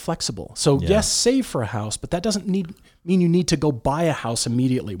kind of flexible. So yes, save for a house, but that doesn't mean you need to go buy a house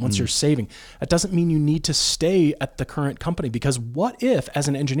immediately once you're saving. That doesn't mean you need to stay at the current company, because what if, as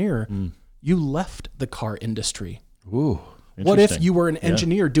an engineer, you left the car industry? Ooh, what if you were an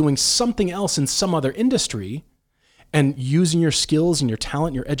engineer doing something else in some other industry, and using your skills and your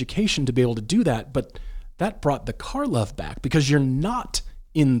talent, and your education to be able to do that, but that brought the car love back because you're not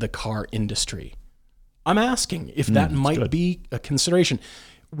in the car industry. I'm asking if that might be a consideration.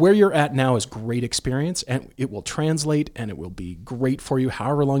 Where you're at now is great experience, and it will translate, and it will be great for you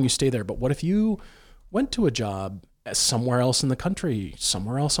however long you stay there. But what if you went to a job somewhere else in the country,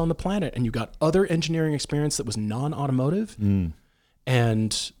 somewhere else on the planet, and you got other engineering experience that was non-automotive,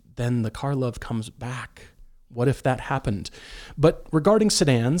 and then the car love comes back? What if that happened? But regarding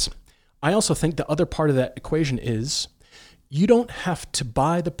sedans, I also think the other part of that equation is you don't have to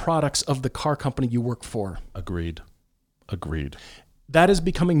buy the products of the car company you work for. Agreed. That is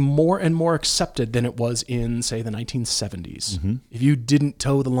becoming more and more accepted than it was in, say, the 1970s. If you didn't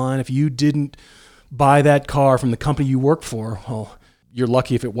toe the line, if you didn't buy that car from the company you work for, well, you're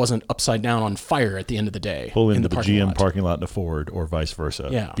lucky if it wasn't upside down on fire at the end of the day. Pull into the GM parking lot in a Ford or vice versa.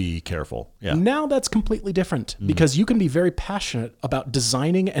 Yeah. Be careful. Yeah. Now that's completely different because you can be very passionate about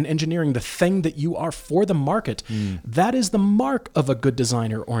designing and engineering the thing that you are for the market. That is the mark of a good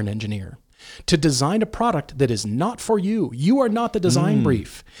designer or an engineer. To design a product that is not for you. You are not the design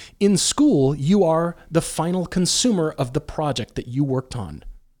brief. In school, you are the final consumer of the project that you worked on.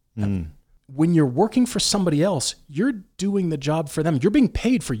 When you're working for somebody else, you're doing the job for them. You're being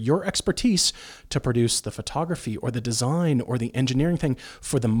paid for your expertise to produce the photography or the design or the engineering thing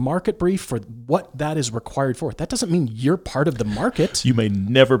for the market brief, for what that is required for. That doesn't mean you're part of the market. You may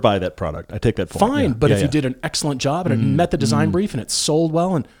never buy that product. I take that point. Fine, but if you did an excellent job and it met the design brief and it sold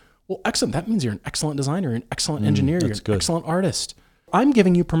well, excellent. That means you're an excellent designer, you're an excellent engineer, you're an excellent artist. I'm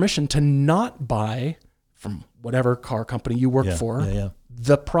giving you permission to not buy from whatever car company you work for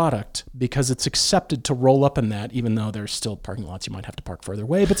the product because it's accepted to roll up in that, even though there's still parking lots you might have to park further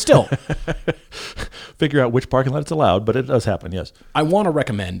away, but still. Figure out which parking lot it's allowed, but it does happen, yes. I want to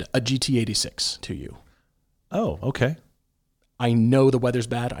recommend a GT86 to you. Oh, okay. I know the weather's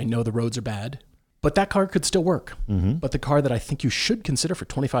bad. I know the roads are bad, but that car could still work. But the car that I think you should consider for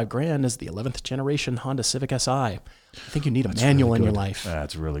 $25,000 is the 11th generation Honda Civic Si. I think you need a manual in your life.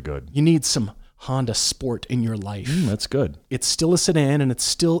 That's really good. You need some Honda Sport in your life. That's good. It's still a sedan and it's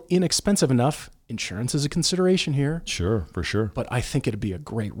still inexpensive enough. Insurance is a consideration here. Sure, for sure. But I think it'd be a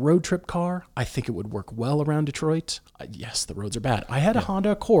great road trip car. I think it would work well around Detroit. Yes, the roads are bad. I had a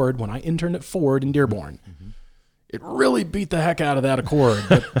Honda Accord when I interned at Ford in Dearborn. It really beat the heck out of that Accord,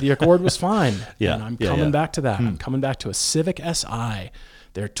 but the Accord was fine. And I'm coming back to that. I'm coming back to a Civic Si.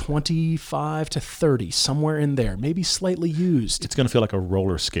 They're 25 to 30, somewhere in there, maybe slightly used. It's going to feel like a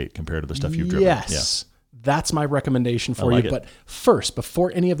roller skate compared to the stuff you've driven. Yes. That's my recommendation for you. But first,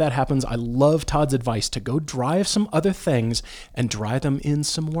 before any of that happens, I love Todd's advice to go drive some other things and drive them in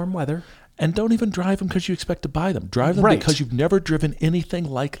some warm weather. And don't even drive them because you expect to buy them. Drive them because you've never driven anything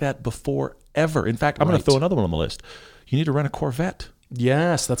like that before, ever. In fact, I'm going to throw another one on the list. You need to rent a Corvette.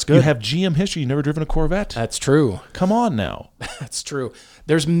 Yes, that's good. You have GM history. You've never driven a Corvette. That's true. Come on now. That's true.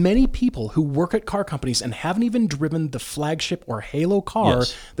 There's many people who work at car companies and haven't even driven the flagship or halo car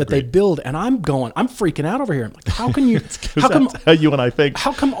that they build. And I'm freaking out over here. I'm like, how can you, that's how you and I think.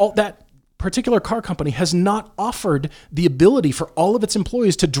 How come all that particular car company has not offered the ability for all of its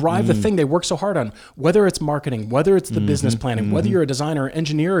employees to drive the thing they work so hard on, whether it's marketing, whether it's the business planning, whether you're a designer or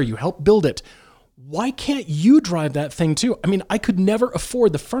engineer, or you help build it. Why can't you drive that thing too? I mean, I could never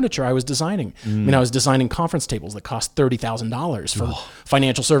afford the furniture I was designing. I mean, I was designing conference tables that cost $30,000 for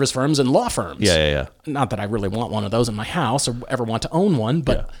financial service firms and law firms. Yeah. Not that I really want one of those in my house or ever want to own one,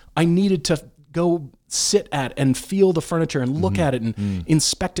 but I needed to go sit at and feel the furniture and look at it and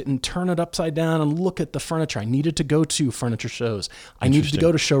inspect it and turn it upside down and look at the furniture. I needed to go to furniture shows. I needed to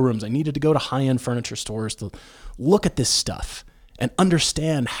go to showrooms. I needed to go to high-end furniture stores to look at this stuff and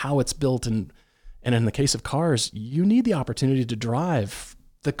understand how it's built. And in the case of cars, you need the opportunity to drive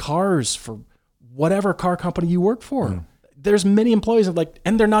the cars for whatever car company you work for. There's many employees that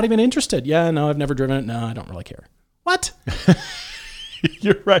and they're not even interested. Yeah, no, I've never driven it. No, I don't really care. What?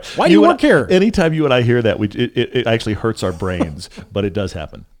 You're right. Why do you work here? Anytime you and I hear that, it actually hurts our brains, but it does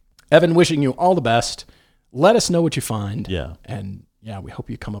happen. Evan, wishing you all the best. Let us know what you find. Yeah. And we hope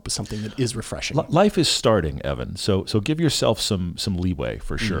you come up with something that is refreshing. Life is starting, Evan. So give yourself some leeway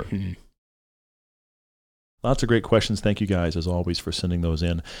for sure. Mm-hmm. Lots of great questions. Thank you guys, as always, for sending those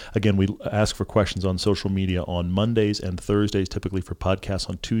in. Again, we ask for questions on social media on Mondays and Thursdays, typically for podcasts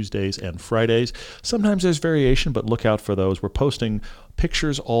on Tuesdays and Fridays. Sometimes there's variation, but look out for those. We're posting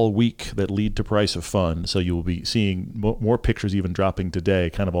pictures all week that lead to Price of Fun, so you will be seeing more pictures even dropping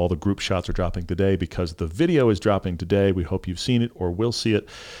today. Kind of all the group shots are dropping today because the video is dropping today. We hope you've seen it or will see it.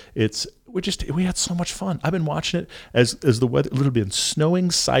 We had so much fun. I've been watching it as the weather literally been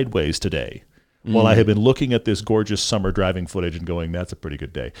snowing sideways today. While I have been looking at this gorgeous summer driving footage and going, that's a pretty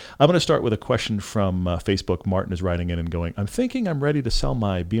good day. I'm going to start with a question from Facebook. Martin is writing in and going, I'm thinking I'm ready to sell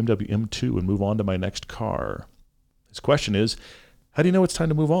my BMW M2 and move on to my next car. His question is, how do you know it's time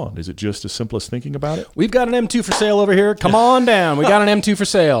to move on? Is it just as simple as thinking about it? We've got an M2 for sale over here. Come on down. We got an M2 for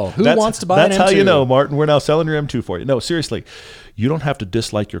sale. Who wants to buy an M2? That's how you know, Martin. We're now selling your M2 for you. No, seriously. You don't have to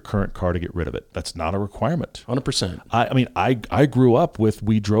dislike your current car to get rid of it. That's not a requirement. 100%. I grew up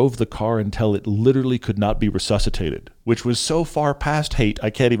we drove the car until it literally could not be resuscitated, which was so far past hate, I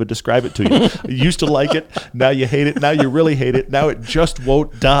can't even describe it to you. You used to like it. Now you hate it. Now you really hate it. Now it just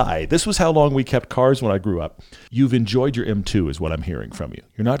won't die. This was how long we kept cars when I grew up. You've enjoyed your M2 is what I'm hearing from you.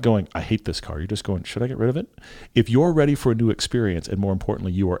 You're not going, I hate this car. You're just going, should I get rid of it? If you're ready for a new experience, and more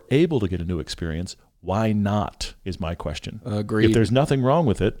importantly, you are able to get a new experience, why not is my question. Agreed. If there's nothing wrong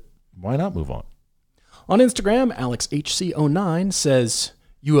with it, why not move on? On Instagram, AlexHC09 says,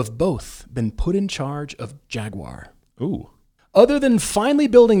 you have both been put in charge of Jaguar. Ooh. Other than finally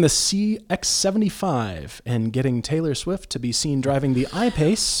building the CX-75 and getting Taylor Swift to be seen driving the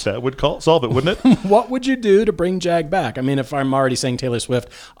I-Pace. That would solve it, wouldn't it? What would you do to bring Jag back? I mean, if I'm already saying Taylor Swift,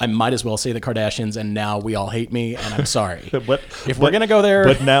 I might as well say the Kardashians, and now we all hate me, and I'm sorry. If we're going to go there.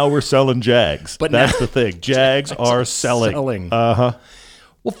 But now we're selling Jags. That's the thing. Jags are selling. Uh-huh.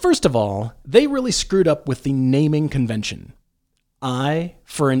 Well, first of all, they really screwed up with the naming convention. I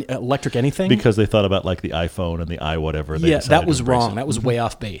for an electric anything, because they thought about like the iPhone and the i whatever. That was wrong. That was way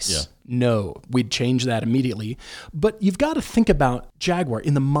off base. Yeah. No, we'd change that immediately. But you've got to think about Jaguar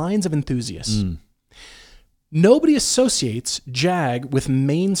in the minds of enthusiasts. Nobody associates Jag with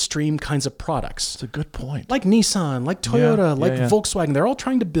mainstream kinds of products. That's a good point. Like Nissan, like Toyota, Volkswagen. They're all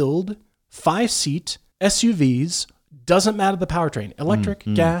trying to build 5-seat SUVs. Doesn't matter the powertrain. Electric,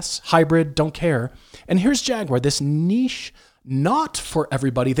 gas, hybrid, don't care. And here's Jaguar, this niche, not for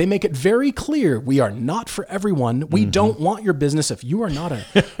everybody. They make it very clear, we are not for everyone. We don't want your business if you are not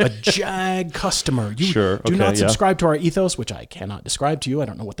a Jag customer. You do not subscribe to our ethos, which I cannot describe to you. I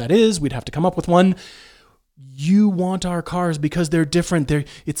don't know what that is. We'd have to come up with one. You want our cars because they're different.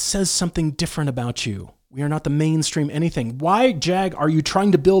 It says something different about you. We are not the mainstream anything. Why, Jag, are you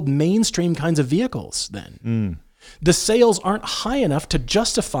trying to build mainstream kinds of vehicles then? The sales aren't high enough to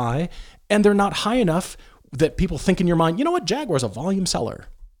justify, and they're not high enough that people think in your mind, you know what, Jaguar's a volume seller.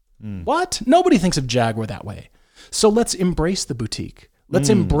 What? Nobody thinks of Jaguar that way. So let's embrace the boutique. Let's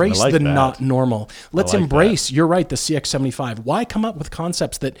embrace the not normal. Let's embrace, you're right, the CX-75. Why come up with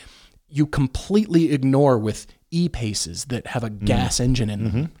concepts that you completely ignore with E-Paces that have a gas engine in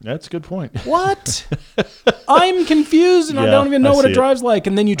them? That's a good point. What? I'm confused and I don't even know what it drives like.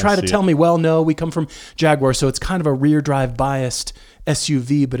 And then you try to tell me, well, no, we come from Jaguar, so it's kind of a rear drive biased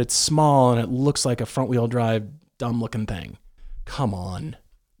SUV, but it's small and it looks like a front wheel drive dumb looking thing. Come on.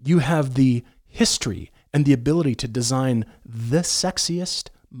 You have the history and the ability to design the sexiest,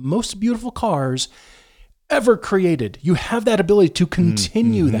 most beautiful cars ever created. You have that ability to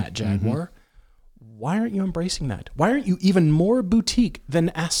continue that, Jaguar. Why aren't you embracing that? Why aren't you even more boutique than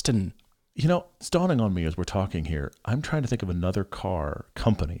Aston? You know, it's dawning on me as we're talking here. I'm trying to think of another car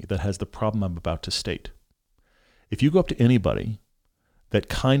company that has the problem I'm about to state. If you go up to anybody that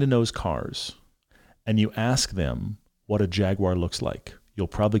kind of knows cars and you ask them what a Jaguar looks like, you'll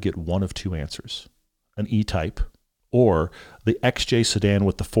probably get one of two answers. An E-Type or the XJ sedan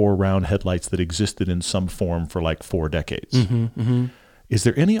with the 4 round headlights that existed in some form for like 4 decades. Is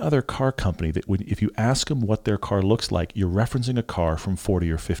there any other car company that if you ask them what their car looks like, you're referencing a car from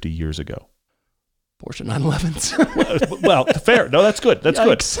 40 or 50 years ago? Porsche 911s. Well, fair. No, that's good. That's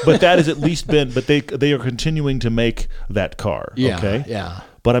Yikes. Good. But that has at least been, but they are continuing to make that car. Yeah, okay? Yeah.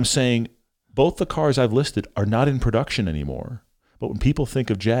 But I'm saying both the cars I've listed are not in production anymore. But when people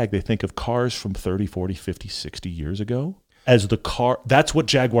think of Jag, they think of cars from 30, 40, 50, 60 years ago as the car. That's what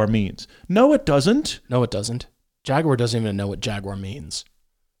Jaguar means. No, it doesn't. No, it doesn't. Jaguar doesn't even know what Jaguar means.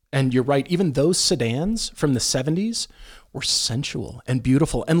 And you're right, even those sedans from the 70s were sensual and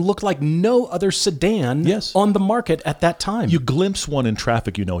beautiful and looked like no other sedan on the market at that time. You glimpse one in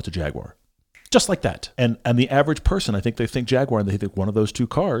traffic, you know it's a Jaguar. Just like that. And the average person, I think they think Jaguar and they think one of those two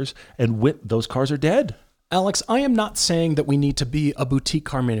cars, and those cars are dead. Alex, I am not saying that we need to be a boutique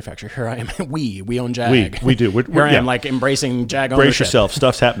car manufacturer. Here I am. We own Jag. We do. Here I am, like embracing Jag ownership. Brace yourself.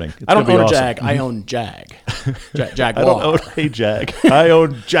 Stuff's happening. I don't own a Jag. I own Jag. Jaguar. I don't own a Jag. I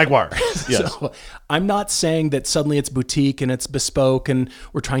own Jaguar. Yes. So, I'm not saying that suddenly it's boutique and it's bespoke and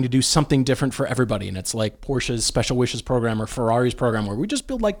we're trying to do something different for everybody. And it's like Porsche's Special Wishes program or Ferrari's program where we just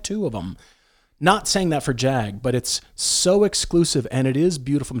build like 2 of them. Not saying that for Jag, but it's so exclusive and it is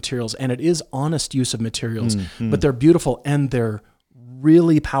beautiful materials and it is honest use of materials, but they're beautiful and they're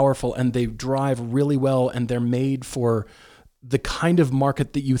really powerful and they drive really well and they're made for the kind of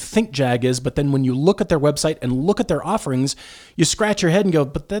market that you think Jag is. But then when you look at their website and look at their offerings, you scratch your head and go,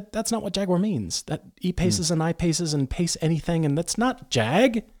 but that's not what Jaguar means. That E-Paces and I-Paces and Pace anything, and that's not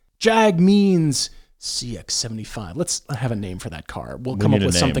Jag. Jag means CX-75. Let's have a name for that car. We'll come up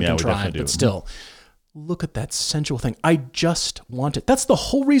with something contrived, but still, look at that sensual thing. I just want it. That's the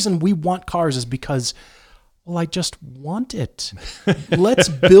whole reason we want cars is because, well, I just want it. Let's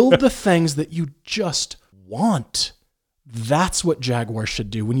build the things that you just want. That's what Jaguar should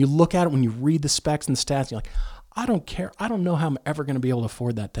do. When you look at it, when you read the specs and stats, you're like, I don't care. I don't know how I'm ever going to be able to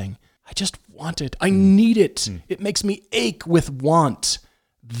afford that thing. I just want it. I need it. It makes me ache with want.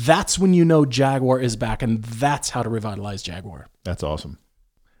 That's when you know Jaguar is back, and that's how to revitalize Jaguar. That's awesome.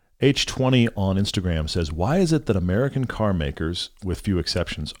 H20 on Instagram says, why is it that American car makers, with few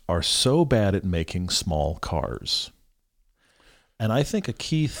exceptions, are so bad at making small cars? And I think a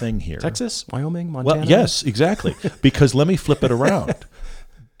key thing here... Texas, Wyoming, Montana? Well, yes, exactly. Because let me flip it around.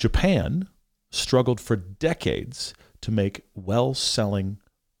 Japan struggled for decades to make well-selling,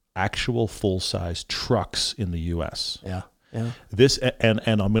 actual full-size trucks in the U.S. Yeah. Yeah. This and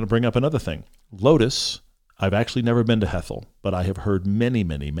I'm going to bring up another thing. Lotus, I've actually never been to Hethel, but I have heard many,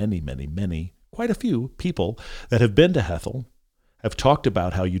 quite a few people that have been to Hethel have talked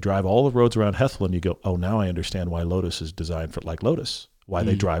about how you drive all the roads around Hethel and you go, oh, now I understand why Lotus is designed for like Lotus, why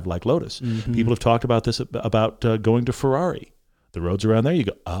they drive like Lotus. People have talked about this, about going to Ferrari. The roads around there, you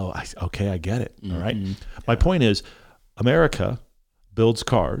go, oh, okay, I get it. All right. My point is, America builds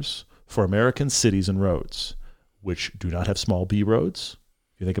cars for American cities and roads, which do not have small B roads.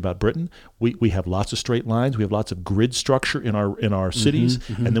 If you think about Britain, we have lots of straight lines. We have lots of grid structure in our cities.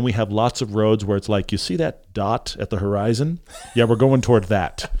 And then we have lots of roads where it's like, you see that dot at the horizon? Yeah, we're going toward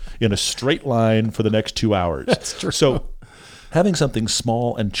that in a straight line for the next 2 hours. That's true. So having something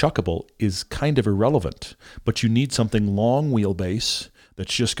small and chuckable is kind of irrelevant, but you need something long wheelbase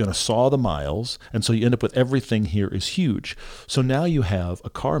that's just going to saw the miles, and so you end up with everything here is huge. So now you have a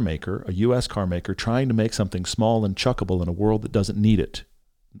car maker, a U.S. car maker, trying to make something small and chuckable in a world that doesn't need it,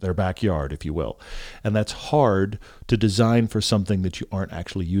 their backyard, if you will. And that's hard to design for something that you aren't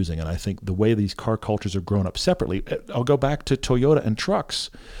actually using. And I think the way these car cultures have grown up separately, I'll go back to Toyota and trucks.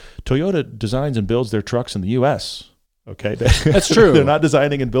 Toyota designs and builds their trucks in the U.S., okay, that's true. They're not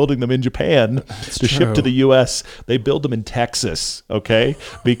designing and building them in Japan to ship to the U.S. They build them in Texas, okay,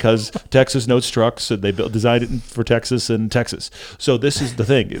 because Texas knows trucks, and they designed it for Texas and Texas. So this is the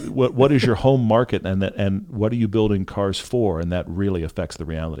thing: what is your home market, and what are you building cars for? And that really affects the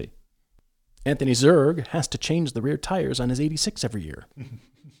reality. Anthony Zerg has to change the rear tires on his 86 every year.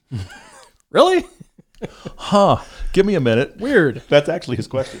 Really? Huh? Give me a minute. Weird. That's actually his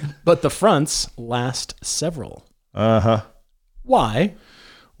question. But the fronts last several. Uh-huh. Why?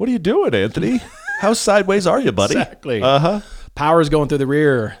 What are you doing, Anthony? How sideways are you, buddy? Exactly. Uh-huh. Power's going through the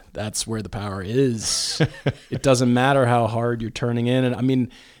rear. That's where the power is. It doesn't matter how hard you're turning in. And I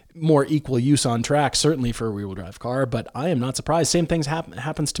mean, more equal use on track, certainly for a rear-wheel drive car, but I am not surprised. Same things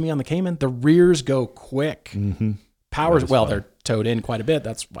happens to me on the Cayman. The rears go quick. Mm-hmm. Power's, well, they're towed in quite a bit.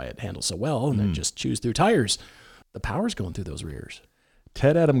 That's why it handles so well, and they just chews through tires. The power's going through those rears.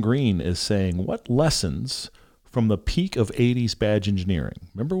 Ted Adam Green is saying, what lessons from the peak of 80s badge engineering?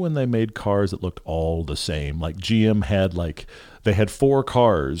 Remember when they made cars that looked all the same? Like GM had they had 4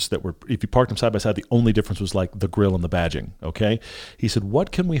 cars that were, if you parked them side by side, the only difference was like the grille and the badging, okay? He said,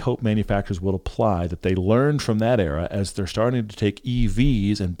 what can we hope manufacturers will apply that they learned from that era as they're starting to take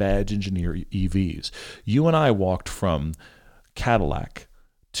EVs and badge engineer EVs? You and I walked from Cadillac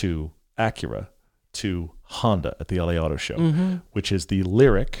to Acura to Honda at the LA Auto Show, which is the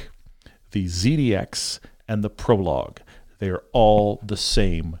Lyric, the ZDX, and the Prologue. They are all the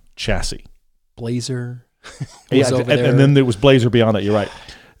same chassis. Blazer. And then there was Blazer beyond that. You're right.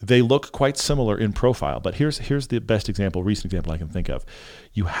 They look quite similar in profile, but here's the best example, recent example I can think of.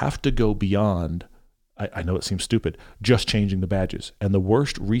 You have to go beyond, I know it seems stupid, just changing the badges. And the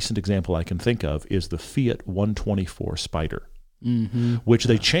worst recent example I can think of is the Fiat 124 Spider, which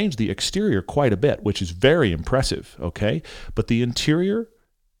they changed the exterior quite a bit, which is very impressive, okay? But the interior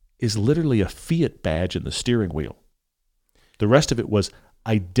is literally a Fiat badge in the steering wheel. The rest of it was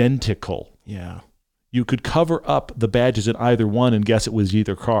identical. Yeah. You could cover up the badges in either one and guess it was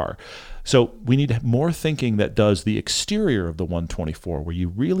either car. So we need more thinking that does the exterior of the 124, where you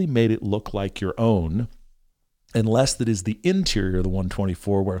really made it look like your own, and less that is the interior of the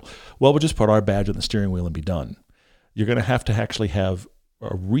 124, where, well, we'll just put our badge on the steering wheel and be done. You're going to have actually have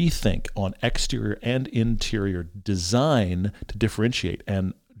a rethink on exterior and interior design to differentiate.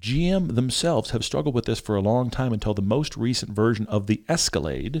 And GM themselves have struggled with this for a long time until the most recent version of the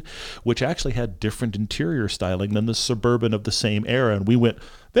Escalade, which actually had different interior styling than the Suburban of the same era. And we went,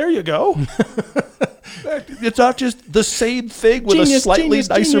 there you go. It's not just the same thing with a slightly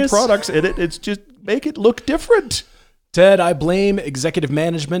nicer products in it. It's just make it look different. Ted, I blame executive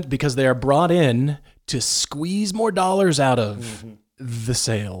management because they are brought in to squeeze more dollars out of the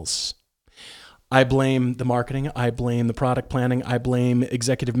sales. I blame the marketing. I blame the product planning. I blame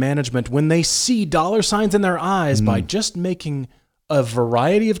executive management when they see dollar signs in their eyes by just making a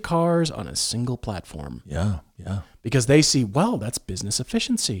variety of cars on a single platform. Yeah. Because they see, well, that's business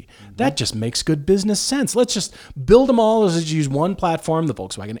efficiency. That just makes good business sense. Let's just build them all as use one platform. The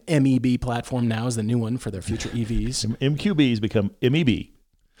Volkswagen MEB platform now is the new one for their future EVs. MQBs become MEB.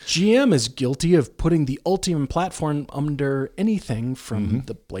 GM is guilty of putting the Ultium platform under anything from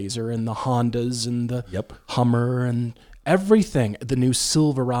the Blazer and the Hondas and the Hummer and everything. The new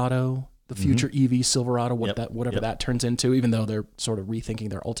Silverado, the future EV Silverado, whatever that turns into, even though they're sort of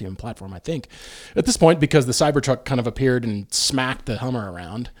rethinking their Ultium platform, I think, at this point, because the Cybertruck kind of appeared and smacked the Hummer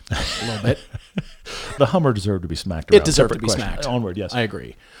around a little bit. The Hummer deserved to be smacked around. It deserved to be smacked. Onward, yes. I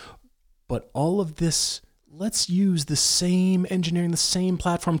agree. But all of this, let's use the same engineering, the same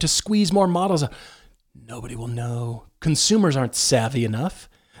platform to squeeze more models. Nobody will know. Consumers aren't savvy enough.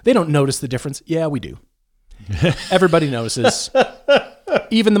 They don't notice the difference. Yeah, we do. Everybody notices.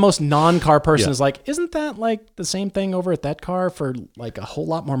 Even the most non-car person is like, isn't that like the same thing over at that car for like a whole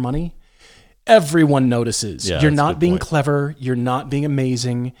lot more money? Everyone notices. Yeah, you're not being clever. You're not being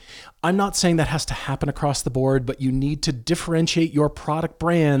amazing. I'm not saying that has to happen across the board, but you need to differentiate your product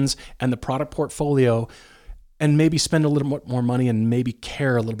brands and the product portfolio and maybe spend a little bit more money and maybe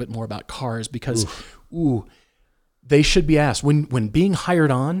care a little bit more about cars because, they should be asked. When being hired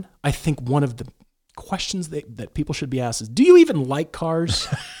on, I think one of the questions that people should be asked is, do you even like cars?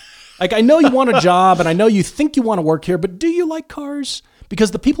 Like, I know you want a job and I know you think you want to work here, but do you like cars? Because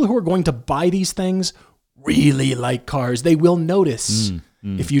the people who are going to buy these things really like cars. They will notice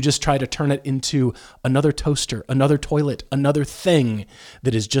if you just try to turn it into another toaster, another toilet, another thing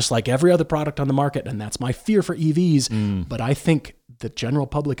that is just like every other product on the market. And that's my fear for EVs. But I think the general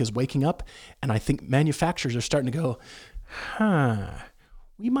public is waking up, and I think manufacturers are starting to go,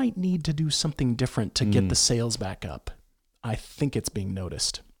 we might need to do something different to get the sales back up. I think it's being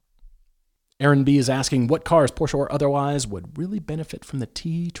noticed. Aaron B. is asking what cars, Porsche or otherwise, would really benefit from the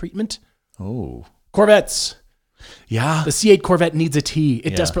T treatment. Oh. Corvettes. Yeah. The C8 Corvette needs a T.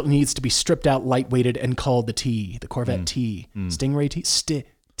 It desperately needs to be stripped out, lightweighted, and called the T. The Corvette T. Stingray T.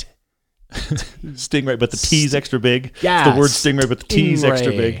 Stingray, but the T's extra big. Yeah. It's the word Stingray, but the T's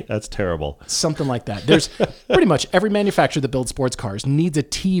extra big. That's terrible. Something like that. There's pretty much every manufacturer that builds sports cars needs a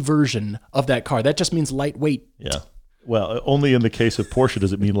T version of that car. That just means lightweight. Yeah. Well, only in the case of Porsche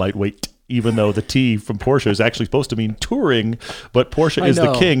does it mean lightweight. even though the T from Porsche is actually supposed to mean touring, but Porsche is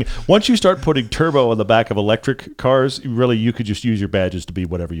the king. Once you start putting turbo on the back of electric cars, really you could just use your badges to be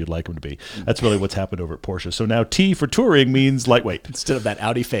whatever you'd like them to be. That's really what's happened over at Porsche. So now T for touring means lightweight. Instead of that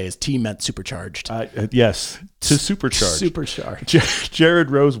Audi phase, T meant supercharged. Yes, to supercharge. Supercharged. Jared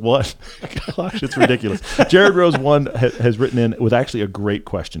Rose 1. Gosh, it's ridiculous. Jared Rose 1 has written in with actually a great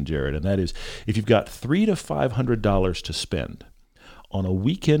question, Jared, and that is, if you've got $300 to $500 to spend on a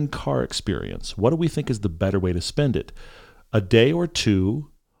weekend car experience, what do we think is the better way to spend it? A day or two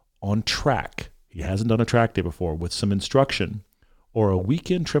on track. He hasn't done a track day before with some instruction, or a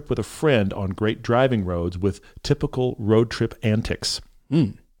weekend trip with a friend on great driving roads with typical road trip antics.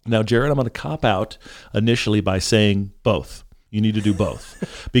 Now, Jared, I'm going to cop out initially by saying both. You need to do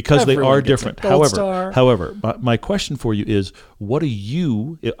both because they are different. However, my question for you is, what do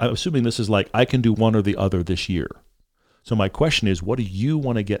you, I'm assuming this is like, I can do one or the other this year. So my question is, what do you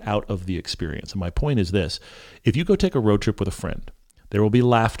want to get out of the experience? And my point is this: if you go take a road trip with a friend, there will be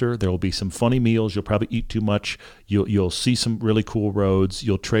laughter. There will be some funny meals. You'll probably eat too much. You'll see some really cool roads.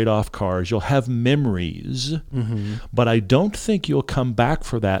 You'll trade off cars. You'll have memories. Mm-hmm. But I don't think you'll come back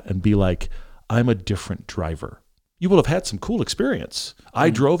for that and be like, I'm a different driver. You will have had some cool experience.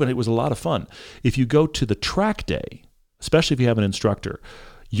 I drove and it was a lot of fun. If you go to the track day, especially if you have an instructor,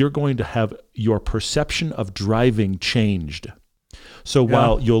 you're going to have your perception of driving changed. So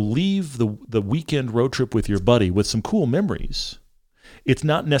while you'll leave the weekend road trip with your buddy with some cool memories, it's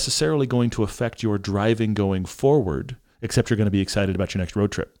not necessarily going to affect your driving going forward, except you're going to be excited about your next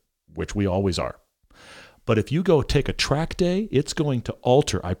road trip, which we always are. But if you go take a track day, it's going to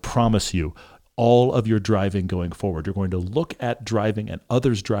alter, I promise you, all of your driving going forward. You're going to look at driving and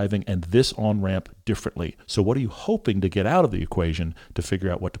others driving and this on-ramp differently. So what are you hoping to get out of the equation to figure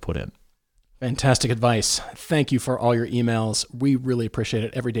out what to put in? Fantastic advice. Thank you for all your emails. We really appreciate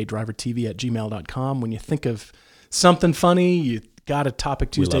it. everydayDriverTV@gmail.com. When you think of something funny, you got a Topic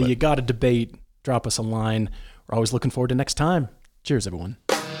Tuesday, you got a debate, drop us a line. We're always looking forward to next time. Cheers, everyone.